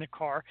being in the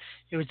car.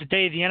 It was the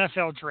day of the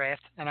NFL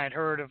draft, and I'd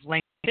heard of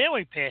Lane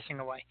Staley passing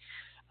away.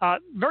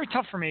 Very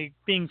tough for me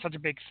being such a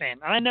big fan.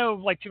 And I know,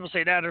 like people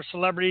say that, they're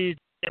celebrities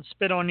that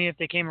spit on you if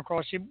they came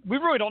across you. We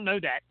really don't know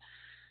that.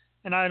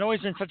 And I'd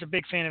always been such a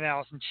big fan of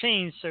Alice in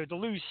Chains, so to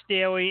lose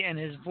Staley and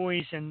his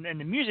voice and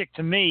the music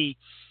to me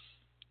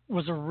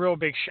was a real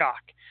big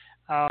shock.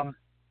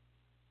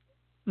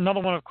 Another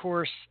one, of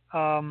course,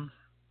 from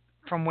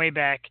way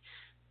back,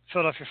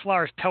 Philadelphia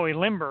Flyers, Pelle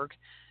Lindbergh.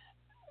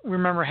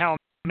 Remember how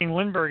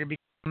Lindbergh had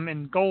become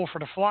in goal for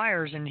the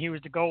Flyers, and he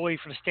was the goalie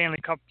for the Stanley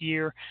Cup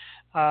year.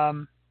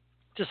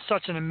 Just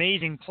such an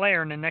amazing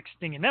player, and the next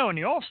thing you know, in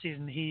the off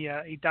season, he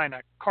died in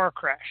a car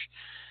crash.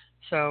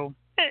 So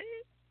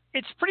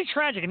it's pretty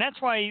tragic, and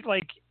that's why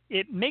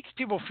it makes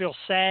people feel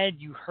sad.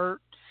 You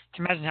hurt. You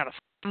can imagine how the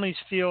families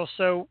feel.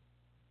 So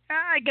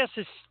I guess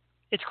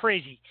it's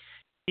crazy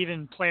to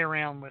even play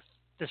around with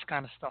this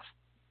kind of stuff.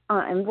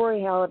 And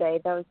Rory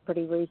Halladay, that was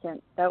pretty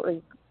recent. That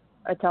was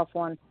a tough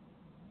one.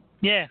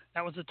 Yeah,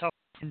 that was a tough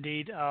one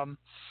indeed,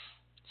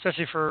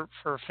 especially for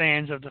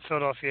fans of the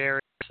Philadelphia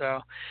area. So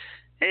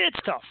it's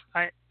tough.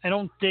 I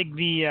don't dig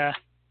the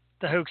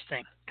hoax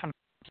thing. Kind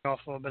of off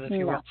a little bit, if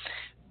you will.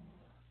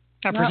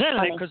 I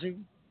presented it because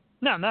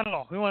no, not at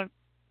all. We want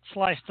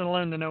Sly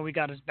Stallone to know we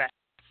got his back.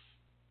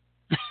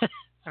 I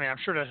mean, I'm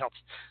sure that helps.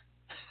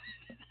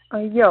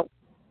 Yo.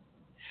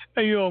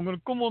 Hey, yo, I'm going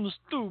to come on the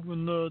stoop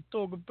and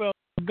talk about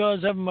the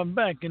guys having my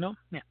back, Yeah.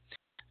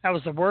 That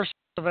was the worst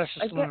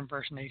Sylvester Stallone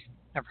impersonation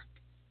ever.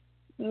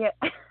 Yeah.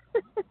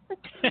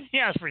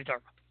 Yeah, it's pretty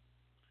terrible.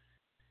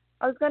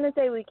 I was going to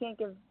say we can't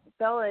give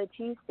Bella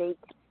a cheesesteak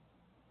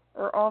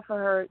or offer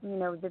her,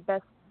 the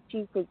best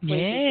cheesesteak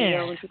place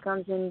when she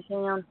comes in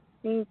town.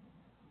 She's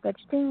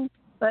vegetarian,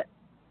 but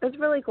it's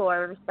really cool. I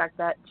respect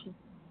that. She's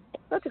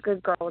such a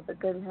good girl with a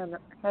good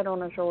head on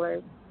her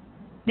shoulders.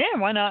 Yeah,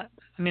 why not?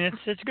 I mean,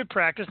 it's good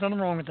practice. Nothing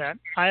wrong with that.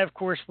 I, of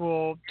course,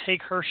 will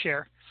take her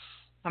share.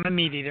 I'm a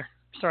meat eater.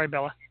 Sorry,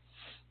 Bella.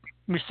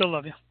 We still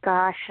love you.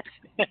 Gosh,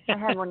 I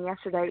had one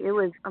yesterday. It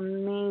was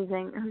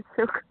amazing. It was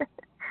so good.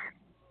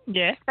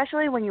 Yeah.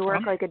 Especially when you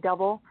work like a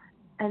double,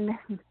 and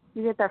then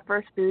you get that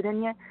first food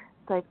in you.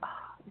 It's like, oh,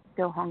 I'm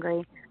still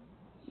hungry.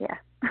 Yeah.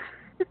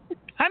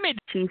 I made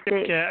this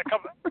joke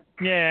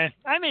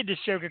I made this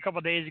joke a couple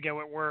of days ago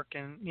at work,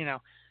 and I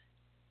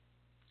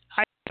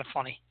find it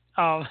funny.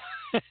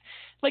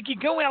 Like you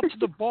go out to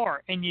the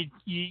bar and you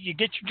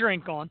get your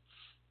drink on,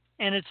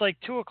 and it's like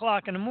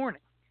 2:00 in the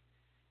morning.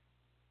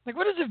 Like,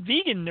 what does a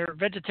vegan or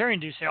vegetarian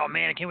do? Say, oh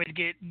man, I can't wait to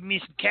get me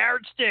some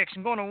carrot sticks.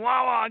 I'm going to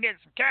Wawa and get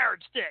some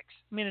carrot sticks.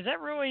 I mean, is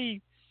that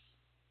really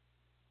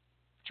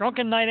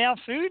drunken night out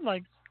food?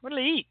 Like, what do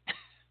they eat?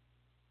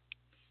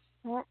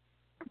 Well,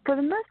 for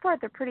the most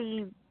part, they're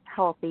pretty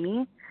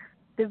healthy.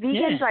 The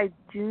vegans I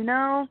do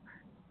know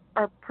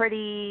are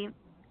pretty,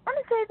 I want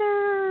to say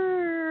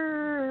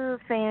they're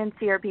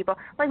fancier people.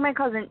 Like my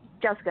cousin,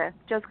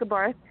 Jessica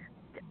Barth.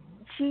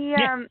 She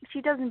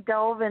doesn't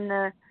delve in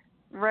the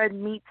red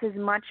meats as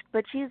much,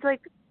 but she's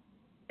like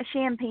a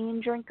champagne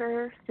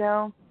drinker,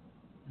 so,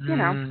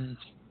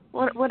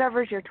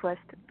 whatever's your twist.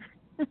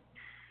 I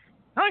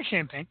like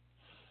champagne.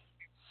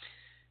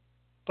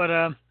 But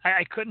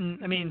I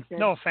couldn't. I mean,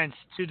 no offense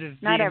to the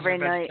not vegans every or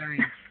night.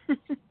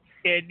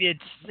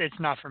 It's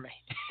not for me.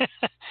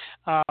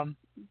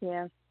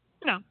 Yeah.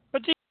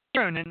 But to each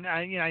their own, and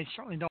I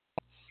certainly don't.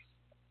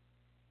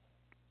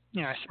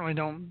 I certainly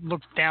don't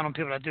look down on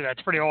people that do that.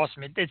 It's pretty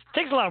awesome. It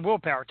takes a lot of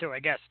willpower too, I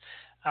guess.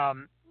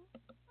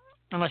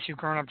 Unless you've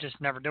grown up just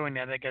never doing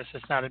that, I guess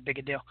it's not a big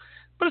a deal.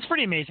 But it's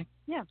pretty amazing.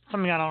 Yeah,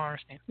 something I don't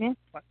understand. Yeah.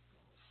 But,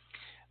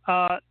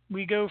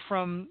 we go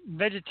from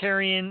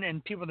vegetarian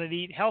and people that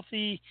eat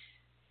healthy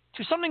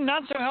to something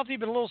not so healthy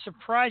but a little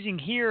surprising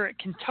here at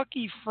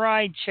Kentucky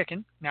Fried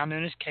Chicken, now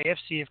known as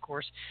KFC, of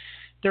course.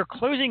 They're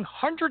closing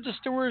hundreds of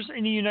stores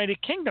in the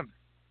United Kingdom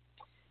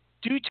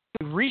due to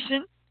a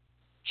recent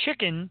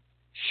chicken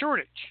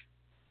shortage.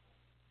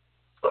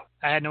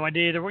 I had no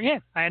idea there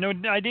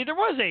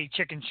was a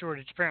chicken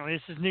shortage. Apparently,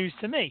 this is news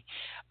to me.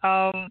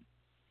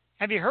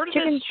 Have you heard of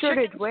chicken this?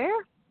 Shortage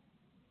where?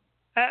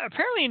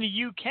 Apparently in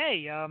the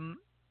UK.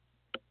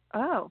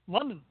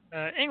 London,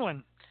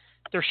 England.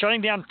 They're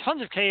shutting down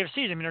tons of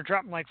KFCs. I mean, they're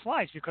dropping like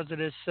flies because of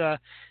this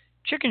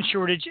chicken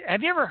shortage.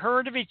 Have you ever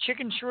heard of a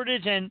chicken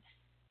shortage? And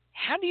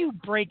how do you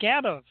break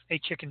out of a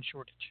chicken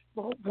shortage?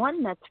 Well,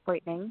 one, that's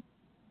frightening.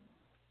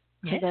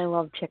 Because I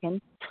love chicken.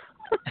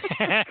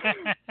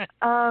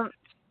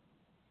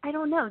 I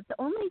don't know. The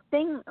only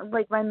thing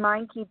like my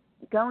mind keeps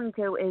going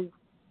to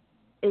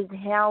is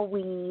how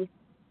we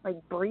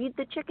breed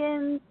the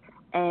chickens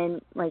and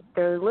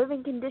their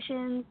living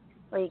conditions.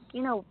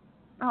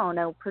 I don't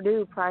know,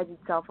 Purdue prides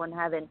itself on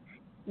having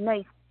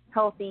nice,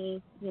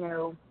 healthy,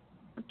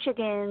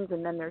 chickens,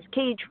 and then there's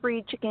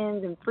cage-free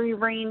chickens and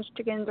free-range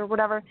chickens or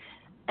whatever.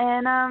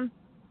 And,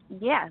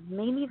 yeah,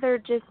 maybe they're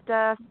just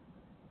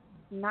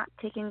not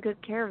taking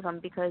good care of them,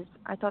 because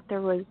I thought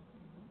there was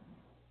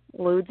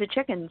loads of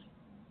chickens,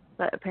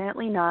 but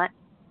apparently not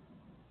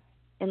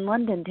in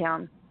London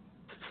town.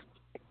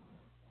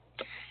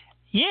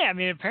 Yeah, I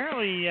mean,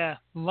 apparently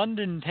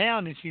London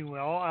town, if you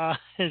will,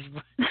 is,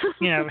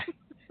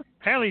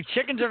 apparently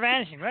chickens are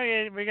vanishing.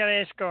 We got to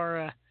ask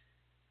our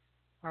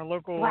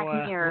local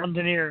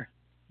Londoner.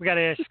 We got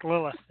to ask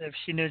Lilith if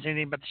she knows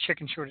anything about the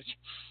chicken shortage.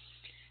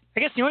 I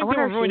guess the only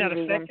people really not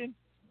affected.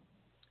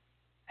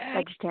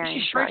 Vegetarian.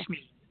 She strikes me.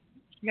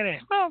 You got to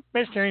ask. Well,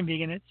 vegetarian,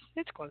 vegan,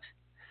 it's close.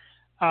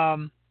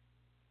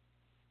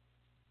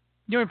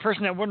 The only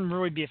person that wouldn't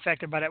really be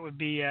affected by that would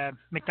be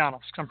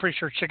McDonald's, because I'm pretty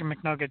sure chicken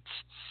McNuggets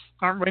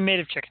aren't really made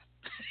of chicken.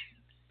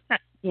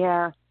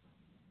 Yeah.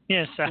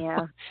 Yes.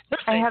 Yeah.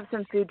 I have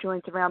some food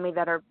joints around me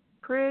that are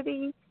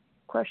pretty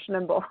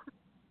questionable.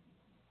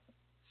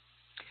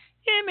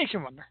 Yeah, it makes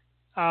you wonder.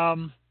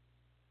 Not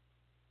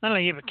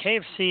only you have a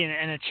KFC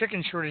and a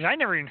chicken shortage, I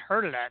never even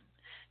heard of that.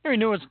 I never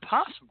knew it was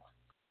possible.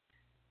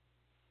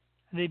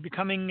 Are they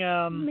becoming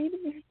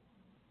maybe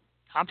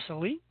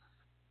obsolete?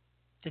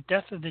 The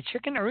death of the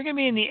chicken? Are we going to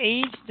be in the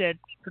age that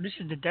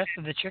produces the death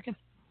of the chicken?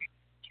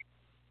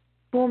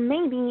 Well,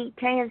 maybe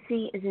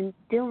KFC isn't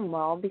doing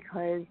well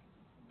because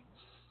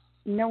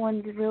no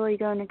one's really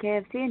going to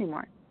KFC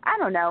anymore. I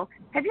don't know.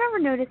 Have you ever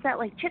noticed that,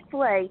 like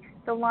Chick-fil-A,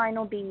 the line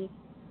will be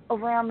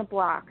around the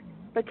block,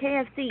 but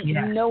KFC,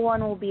 no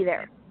one will be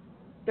there.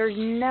 There's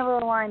never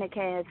a line at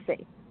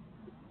KFC.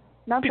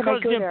 Not that I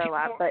go there a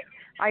lot, but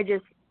I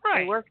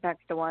work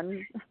next to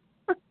one.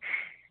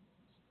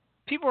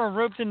 People are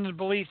roped into the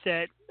belief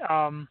that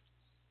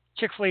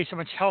Chick-fil-A is so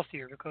much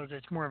healthier because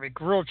it's more of a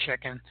grilled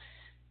chicken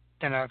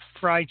than a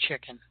fried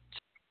chicken.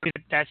 So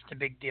that's the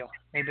big deal.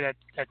 Maybe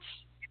that's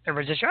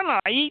everybody's issue. I don't know.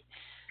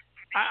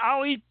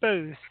 I'll eat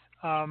both.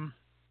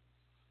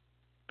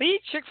 But you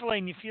eat Chick-fil-A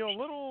and you feel a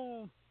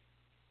little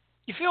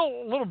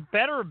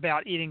better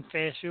about eating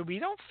fast food, but you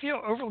don't feel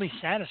overly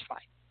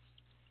satisfied.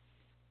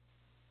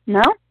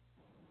 No?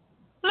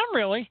 Not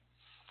really.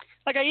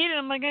 Like I eat it,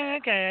 I'm like,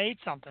 okay, I ate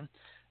something.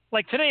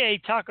 Like today I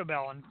ate Taco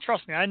Bell, and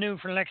trust me, I knew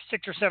for the next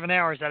 6 or 7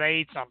 hours that I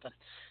ate something.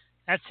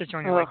 That sits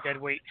on you like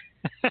dead weight.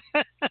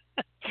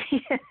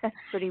 Yeah, that's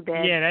pretty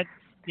bad.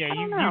 You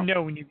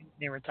know when you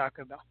near a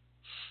Taco Bell.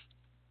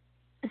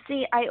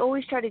 See, I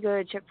always try to go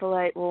to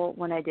Chick-fil-A. Well,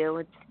 when I do,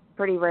 it's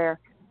pretty rare.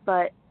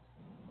 But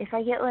if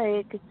I get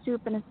like a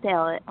soup and a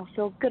salad, I'll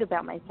feel good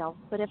about myself.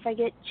 But if I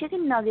get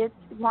chicken nuggets,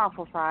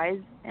 waffle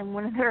fries, and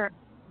one of their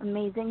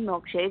amazing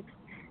milkshakes,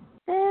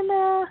 then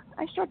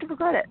I start to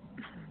regret it.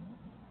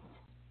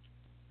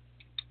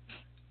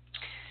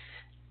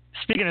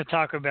 Speaking of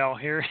Taco Bell,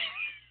 here's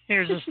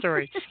a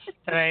story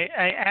that I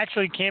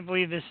actually can't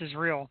believe this is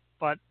real,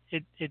 but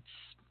it's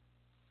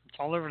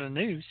all over the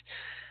news.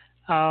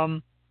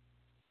 I'm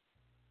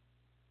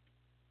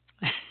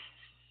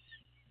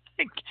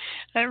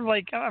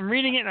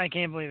reading it and I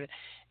can't believe it.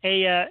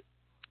 A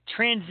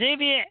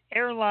Transavia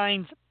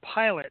Airlines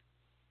pilot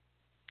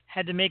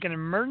had to make an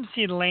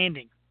emergency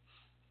landing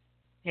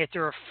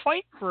after a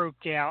fight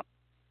broke out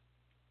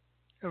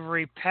over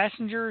a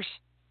passenger's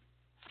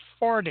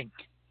farting.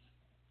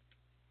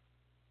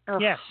 Oh.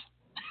 Yes.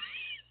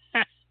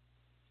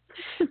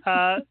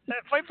 That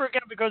fight broke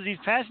out because these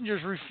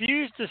passengers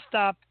refused to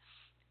stop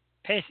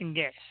passing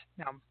gas.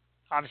 Now,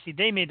 obviously,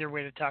 they made their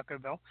way to Taco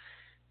Bell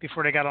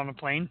before they got on the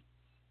plane.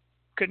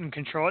 Couldn't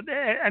control it.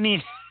 I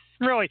mean,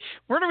 really,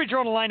 where do we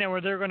draw the line now where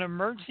they're going to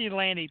emergency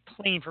land a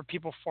plane for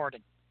people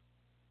farting?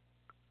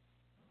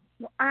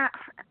 Well,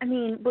 I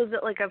mean, was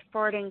it like a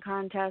farting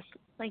contest?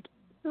 Like,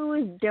 who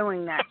is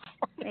doing that?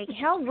 Like,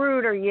 how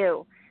rude are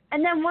you?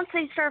 And then once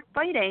they start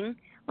fighting,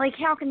 like,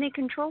 how can they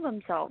control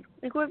themselves?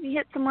 Like, what if you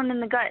hit someone in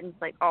the gut and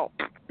it's like, oh.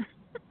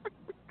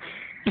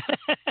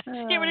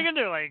 Yeah, what are you going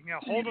to do? Like,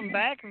 hold them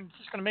back and it's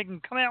just going to make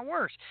them come out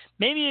worse.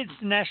 Maybe it's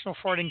the National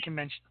Farting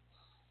Convention.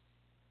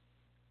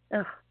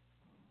 Ugh.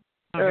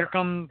 Oh, here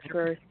come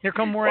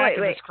more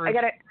activists. Wait,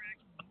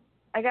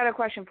 I got a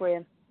question for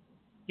you.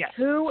 Yes.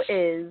 Who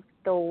is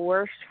the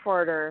worst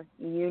farter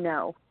you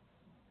know?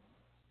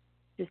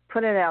 Just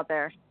put it out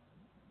there.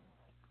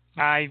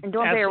 And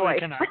don't say your wife.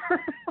 Cannot.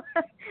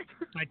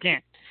 I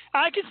can't.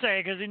 I can say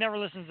it because he never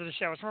listens to the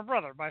show. It's my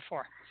brother, by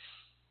far.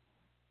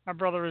 My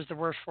brother is the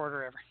worst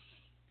farter ever.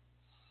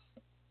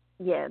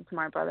 Yeah, it's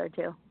my brother,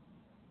 too.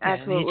 Yeah,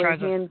 absolutely,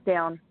 hands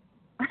down.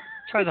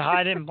 Tries to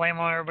hide it and blame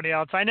on everybody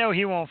else. I know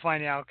he won't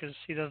find out because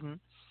he doesn't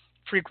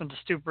frequent the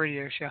Stoop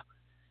radio show.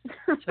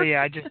 So,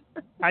 yeah,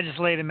 I just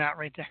laid him out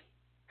right there.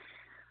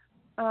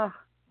 Oh,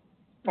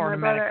 my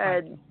brother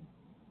Ed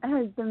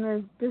has the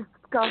most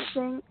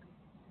disgusting,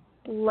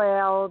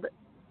 loud,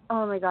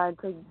 oh my God,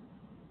 it's like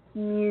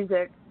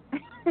music.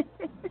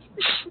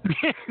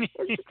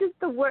 It's just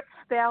the worst,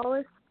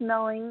 foulest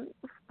smelling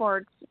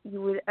farts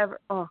you would ever,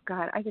 oh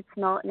God, I could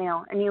smell it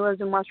now. And he lives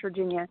in West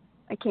Virginia.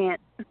 I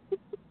can't.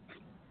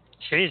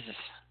 Jesus.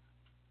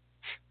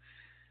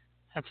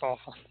 That's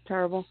awful.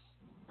 Terrible.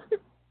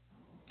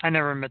 I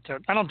never admit to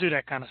it. I don't do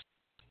that kind of stuff.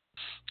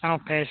 I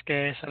don't pass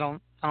gas. I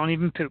don't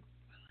even poop.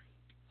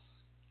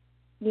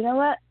 You know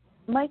what?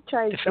 Mike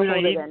tries The to food I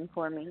hold it eat- in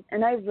for me,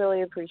 and I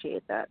really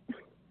appreciate that.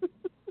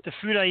 The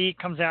food I eat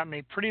comes out in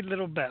a pretty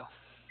little bow.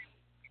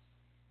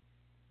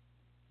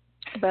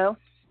 Bo,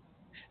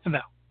 A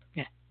bow.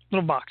 Yeah.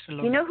 Little box. A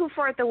little you know who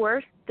fart the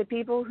worst? The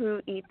people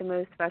who eat the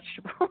most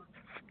vegetables.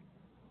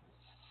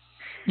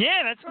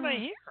 Yeah, that's what I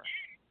hear.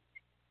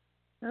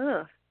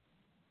 Ugh,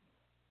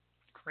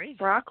 Crazy.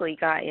 broccoli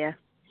got you.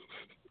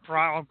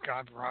 Oh,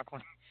 God,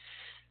 broccoli.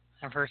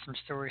 I've heard some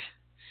stories.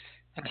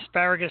 And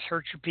asparagus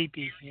hurts your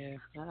pee-pee. Yeah,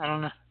 I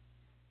don't know.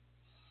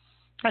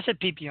 I said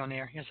pee-pee on the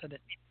air. Yes, I did.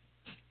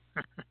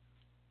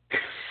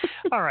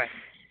 All right.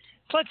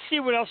 So let's see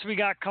what else we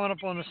got coming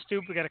up on the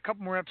Stoop. We got a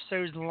couple more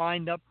episodes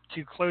lined up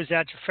to close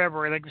out your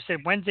February. Like we said,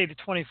 Wednesday the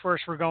 21st,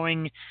 we're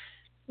going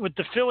with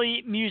the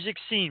Philly music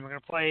scene. We're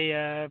going to play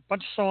a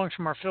bunch of songs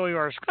from our Philly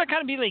artists. It's going to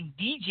kind of be like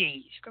DJs.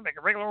 It's going to be like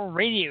a regular old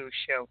radio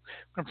show.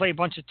 We're going to play a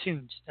bunch of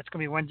tunes. That's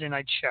going to be Wednesday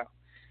night show.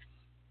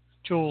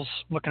 Jules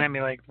looking at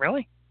me like,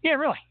 really? Yeah,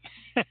 really.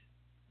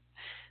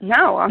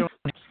 No, I'm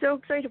so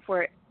excited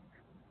for it.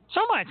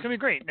 So am I. It's going to be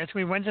great. That's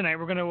going to be Wednesday night.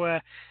 We're going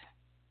to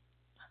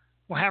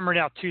we'll hammer it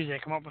out Tuesday,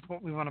 come up with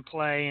what we want to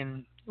play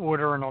and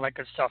order and all that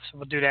good stuff. So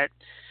we'll do that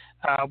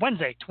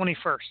Wednesday,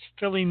 21st,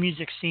 Philly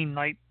music scene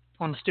night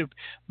on the Stoop.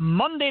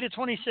 Monday the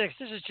 26th,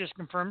 this is just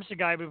confirmed. This is a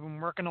guy we've been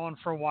working on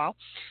for a while,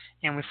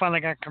 and we finally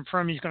got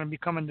confirmed he's going to be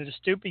coming to the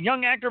Stoop. A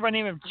young actor by the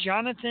name of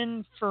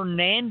Jonathan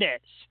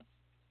Fernandez.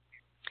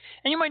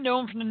 And you might know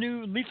him from the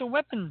new Lethal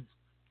Weapon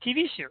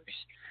TV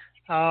series.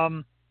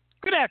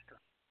 Good actor.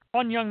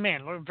 Fun young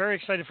man. We're very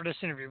excited for this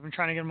interview. We've been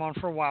trying to get him on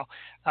for a while.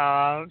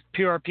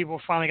 PR people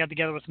finally got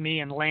together with me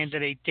and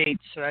landed a date,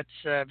 so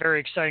that's very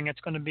exciting. It's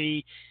going to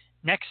be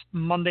next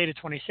Monday the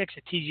 26th,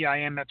 a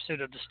TGIM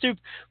episode of The Stoop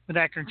with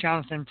actor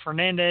Jonathan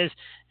Fernandez.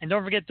 And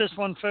don't forget this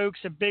one, folks,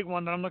 a big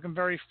one that I'm looking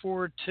very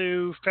forward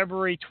to,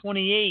 February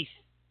 28th.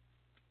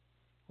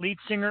 Lead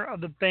singer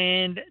of the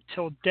band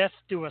Till Death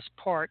Do Us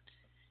Part,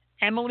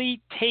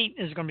 Emily Tate,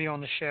 is going to be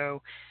on the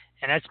show.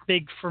 And that's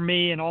big for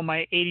me and all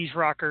my 80s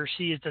rockers.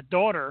 She is the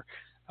daughter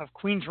of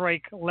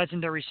Queensryche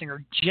legendary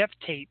singer Jeff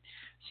Tate.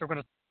 So we're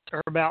going to talk to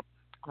her about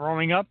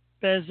growing up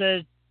as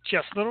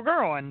just a little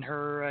girl and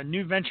her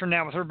new venture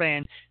now with her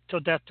band, Till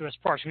Death Do Us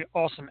Part. It's going to be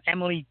awesome.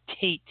 Emily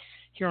Tate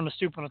here on the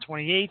Stoop on the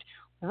 28th.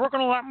 We're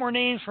working on a lot more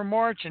names for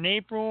March and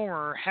April.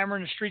 We're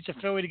hammering the streets of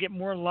Philly to get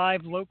more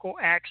live local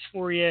acts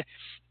for you.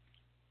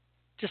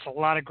 Just a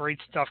lot of great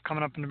stuff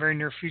coming up in the very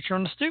near future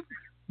on the Stoop.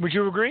 Would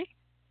you agree?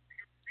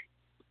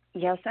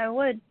 Yes, I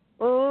would.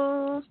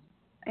 Oh,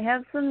 I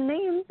have some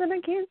names and I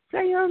can't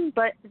say them,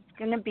 but it's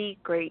going to be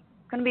great.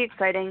 It's going to be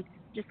exciting.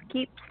 Just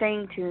keep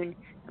staying tuned,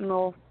 and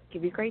we'll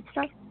give you great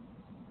stuff.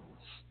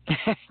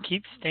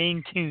 Keep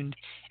staying tuned.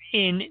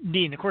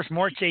 Indeed. And of course,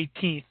 March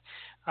 18th,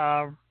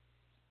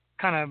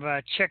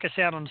 check us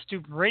out on the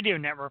Stoop Radio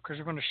Network because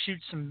we're going to shoot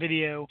some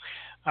video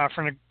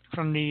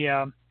from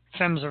the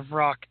Femmes of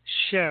Rock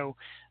show.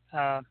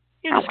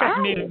 This guy's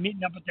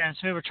meeting up with them, so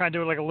maybe we'll try to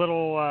do like a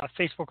little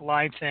Facebook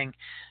Live thing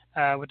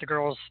with the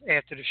girls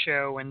after the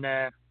show, and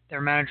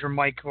their manager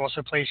Mike, who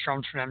also plays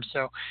drums for them.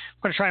 So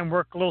we're going to try and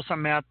work a little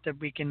something out that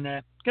we can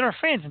get our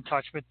fans in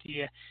touch with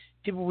the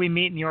people we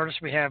meet and the artists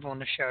we have on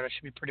the show. That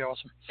should be pretty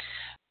awesome.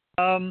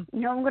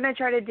 You know what I'm going to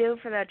try to do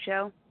for that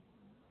show?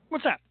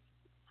 What's that?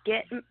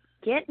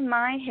 Get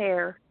my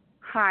hair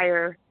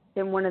higher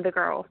than one of the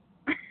girls.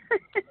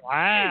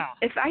 Wow.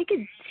 If I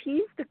could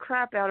tease the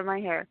crap out of my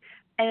hair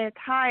and it's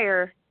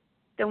higher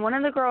than one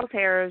of the girls'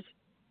 hairs,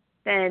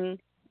 then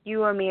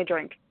you owe me a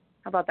drink.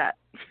 How about that?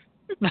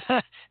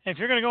 If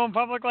you're going to go in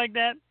public like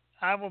that,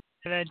 I will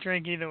buy that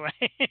drink either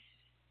way.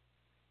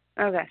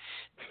 Okay.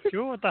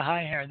 Jewel with the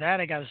high hair. That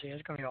I got to see.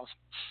 It's going to be awesome.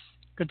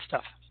 Good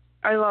stuff.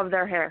 I love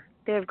their hair.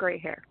 They have great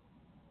hair.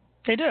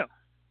 They do.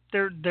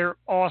 They're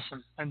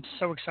awesome. I'm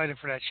so excited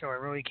for that show. I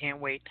really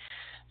can't wait.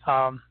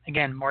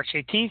 Again, March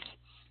 18th,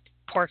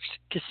 Parks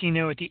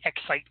Casino at the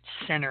Excite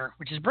Center,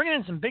 which is bringing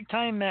in some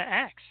big-time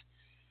acts.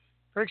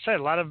 Very excited.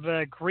 A lot of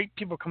great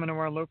people coming to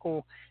our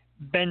local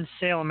Ben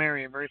Salem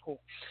area. Very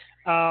cool.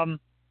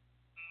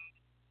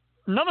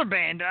 Another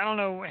band, I don't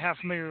know how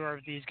familiar you are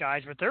with these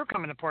guys, but they're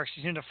coming to Parks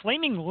Casino, the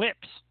Flaming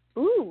Lips.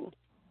 Ooh.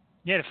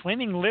 Yeah, the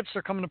Flaming Lips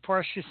are coming to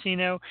Parks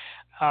Casino.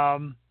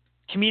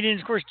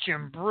 Comedians, of course,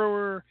 Jim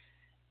Brewer,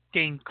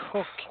 Dane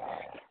Cook,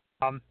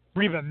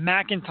 Reba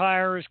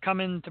McEntire is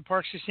coming to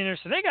Parks Casino.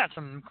 So they got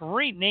some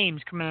great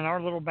names coming in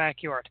our little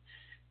backyard.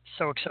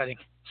 So exciting.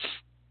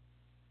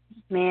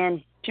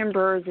 Man, Jim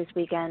Brewer's this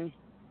weekend.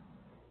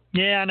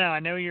 Yeah, I know. I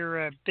know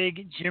you're a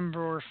big Jim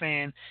Brewer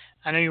fan.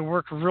 I know you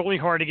worked really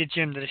hard to get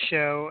Jim to the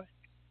show.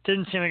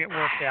 Didn't seem like it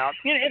worked out.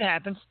 It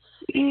happens.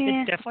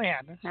 Yeah, it definitely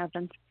happens.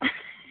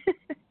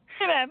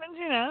 It happens,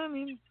 I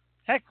mean,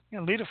 heck,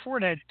 Lita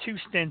Ford had 2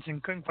 stints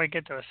and couldn't quite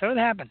get to us. So it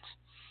happens.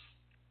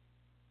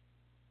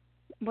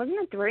 Wasn't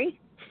it 3?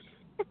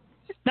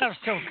 No, it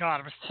was God,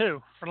 it was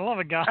 2. For the love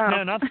of God, oh.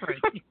 No, not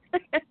 3.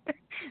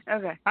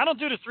 Okay. I don't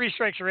do the 3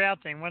 strikes you're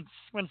out thing. Once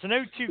an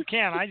 0-2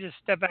 count, I just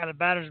step out of the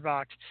batter's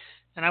box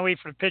and I wait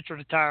for the pitcher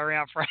to tire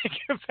out before I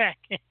go back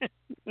in.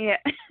 Yeah.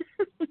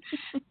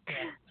 Yeah,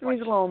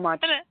 3's a little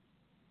much.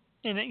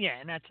 And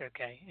that's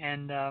okay.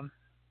 And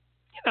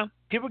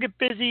people get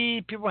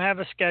busy. People have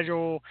a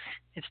schedule.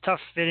 It's tough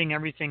fitting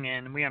everything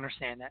in. We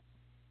understand that.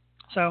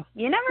 So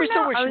you never we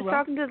still know. wish I you was well.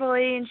 talking to the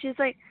lady, and she's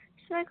like,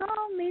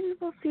 oh, maybe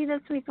we'll see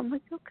this week. I'm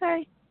like,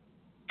 okay,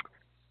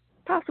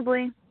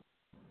 possibly,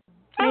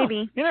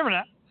 maybe. You never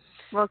know.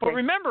 Well, okay. But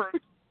remember,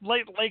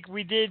 like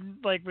we did,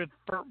 like with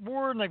Burt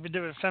Ward, like we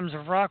did with Femmes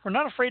of Rock, we're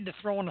not afraid to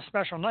throw in a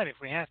special night if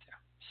we have to.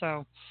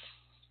 So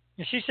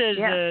if she says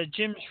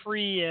Jim's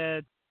free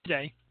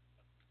Tuesday.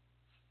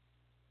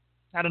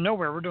 Out of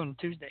nowhere, we're doing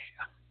a Tuesday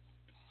show.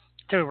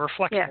 So we're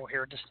flexible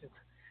here at the Stoop.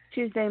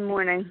 Tuesday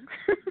morning.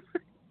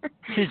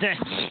 Tuesday.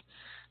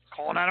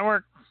 Calling out of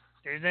work.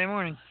 Tuesday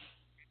morning.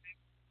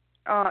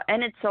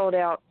 And it's sold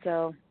out,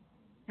 so.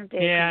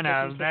 Yeah, I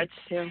know. That's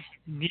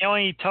the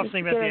only tough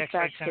thing about the X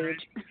Center.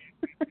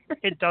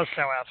 It does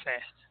sell out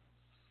fast.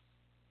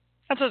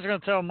 That's what I was going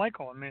to tell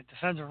Michael. I mean, if the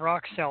Femmes of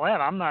Rock sell out,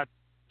 I'm not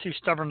too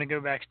stubborn to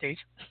go backstage.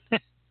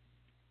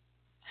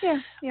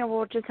 Yeah,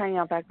 we'll just hang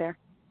out back there.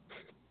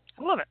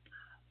 I love it.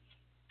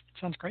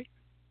 Sounds great.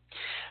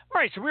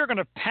 All right, so we're going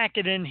to pack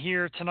it in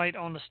here tonight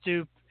on the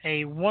Stoop.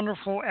 A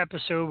wonderful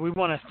episode. We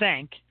want to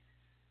thank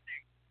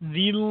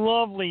the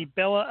lovely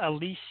Bella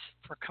Elysee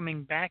for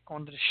coming back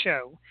onto the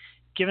show,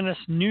 giving us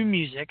new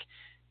music,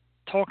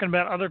 talking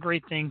about other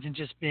great things, and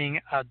just being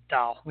a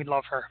doll. We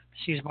love her.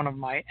 She's one of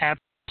my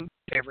absolute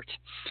favorites.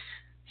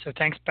 So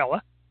thanks,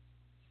 Bella.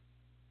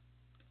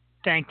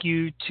 Thank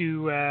you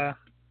to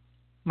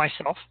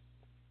myself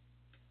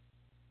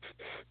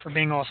for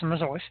being awesome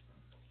as always.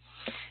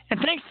 And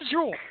thanks to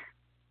Jewel,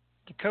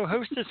 the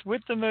co-hostess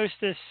with the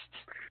mostest,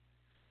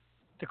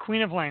 the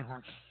Queen of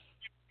Langhorne.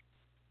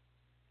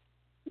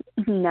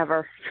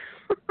 Never.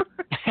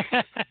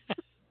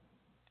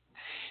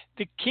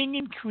 The King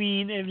and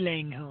Queen of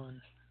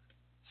Langhorne.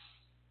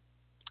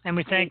 And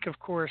we thank, of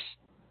course,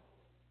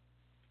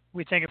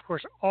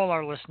 all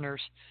our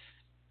listeners.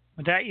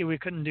 Without you, we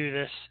couldn't do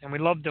this, and we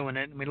love doing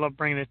it, and we love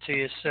bringing it to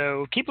you.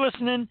 So keep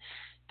listening.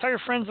 Tell your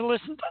friends to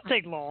listen. Don't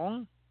take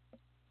long.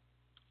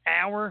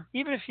 Hour,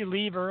 even if you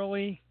leave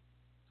early,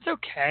 it's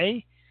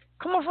okay.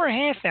 Come on for a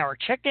half hour.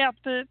 Check out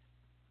the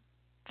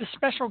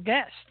special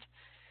guest.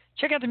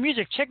 Check out the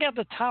music. Check out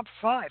the top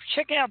 5.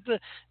 Check out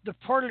the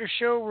part of the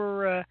show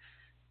where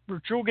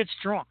Jewel gets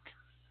drunk.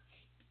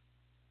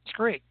 It's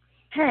great.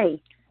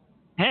 Hey.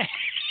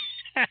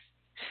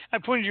 I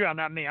pointed you out,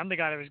 not me. I'm the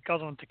guy that was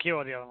guzzling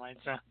tequila the other night.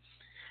 So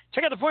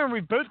check out the point where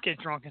we both get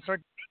drunk and start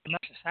getting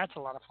obnoxious. That's a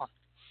lot of fun.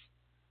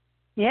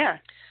 Yeah,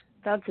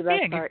 that's the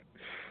best part.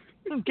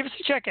 Give us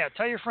a check out.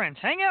 Tell your friends.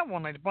 Hang out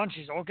one night. The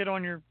bunchies all get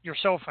on your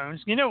cell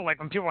phones. You know, like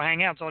when people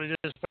hang out, all they do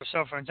is put their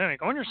cell phones in.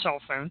 Go on your cell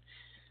phone,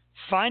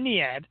 find the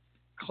ad,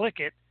 click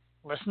it,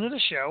 listen to the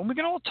show, and we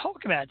can all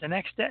talk about it the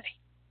next day.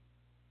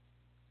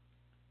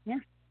 Yeah.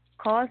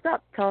 Call us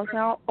up. Tell us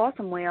how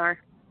awesome we are.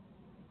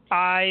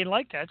 I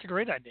like that. It's a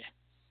great idea.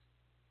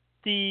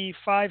 The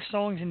 5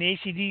 songs in the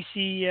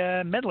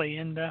AC/DC medley,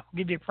 and we'll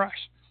give you a prize.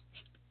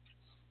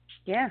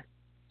 Yeah.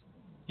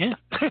 Yeah.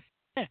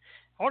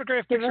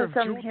 Autograph Give picture us of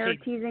some Jewel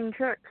hair-teasing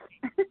tricks.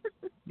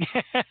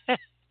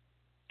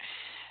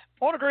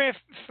 Autograph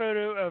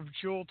photo of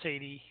Jewel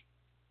Tatey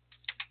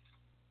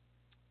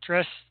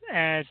dressed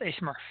as a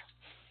Smurf.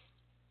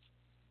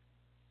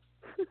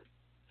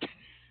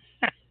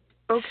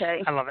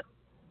 Okay. I love it.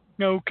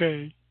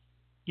 Okay.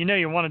 You know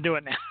you want to do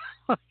it now.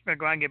 You're going to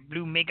go out and get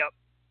blue makeup.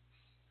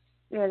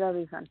 Yeah, that'll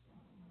be fun.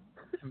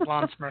 And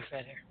blonde Smurf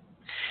head hair.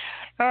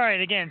 All right,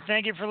 again,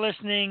 thank you for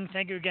listening.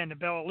 Thank you again to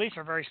Bella Elysee,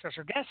 our very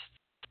special guest.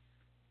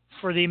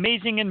 For the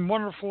amazing and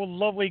wonderful,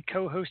 lovely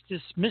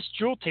co-hostess, Miss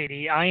Jewel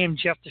Tatey, I am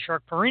Jeff the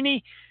Shark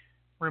Perini,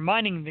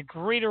 reminding the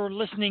greater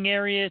listening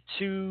area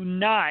to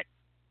not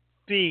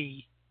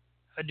be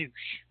a douche.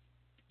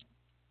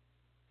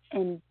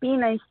 And be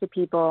nice to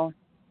people,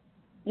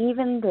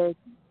 even the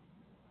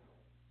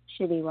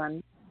shitty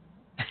ones.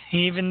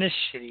 Even the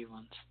shitty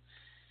ones.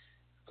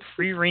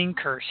 Free reign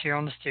curse here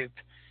on the Stoop,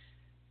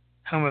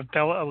 home of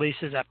Bella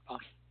Elisee's F-bomb.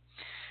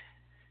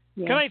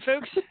 Yeah. Good night,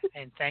 folks,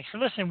 and thanks for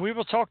listening. We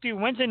will talk to you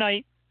Wednesday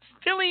night,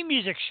 Philly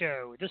Music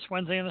Show, this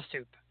Wednesday on the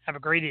Stoop. Have a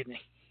great evening.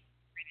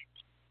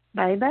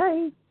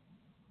 Bye-bye.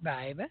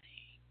 Bye-bye.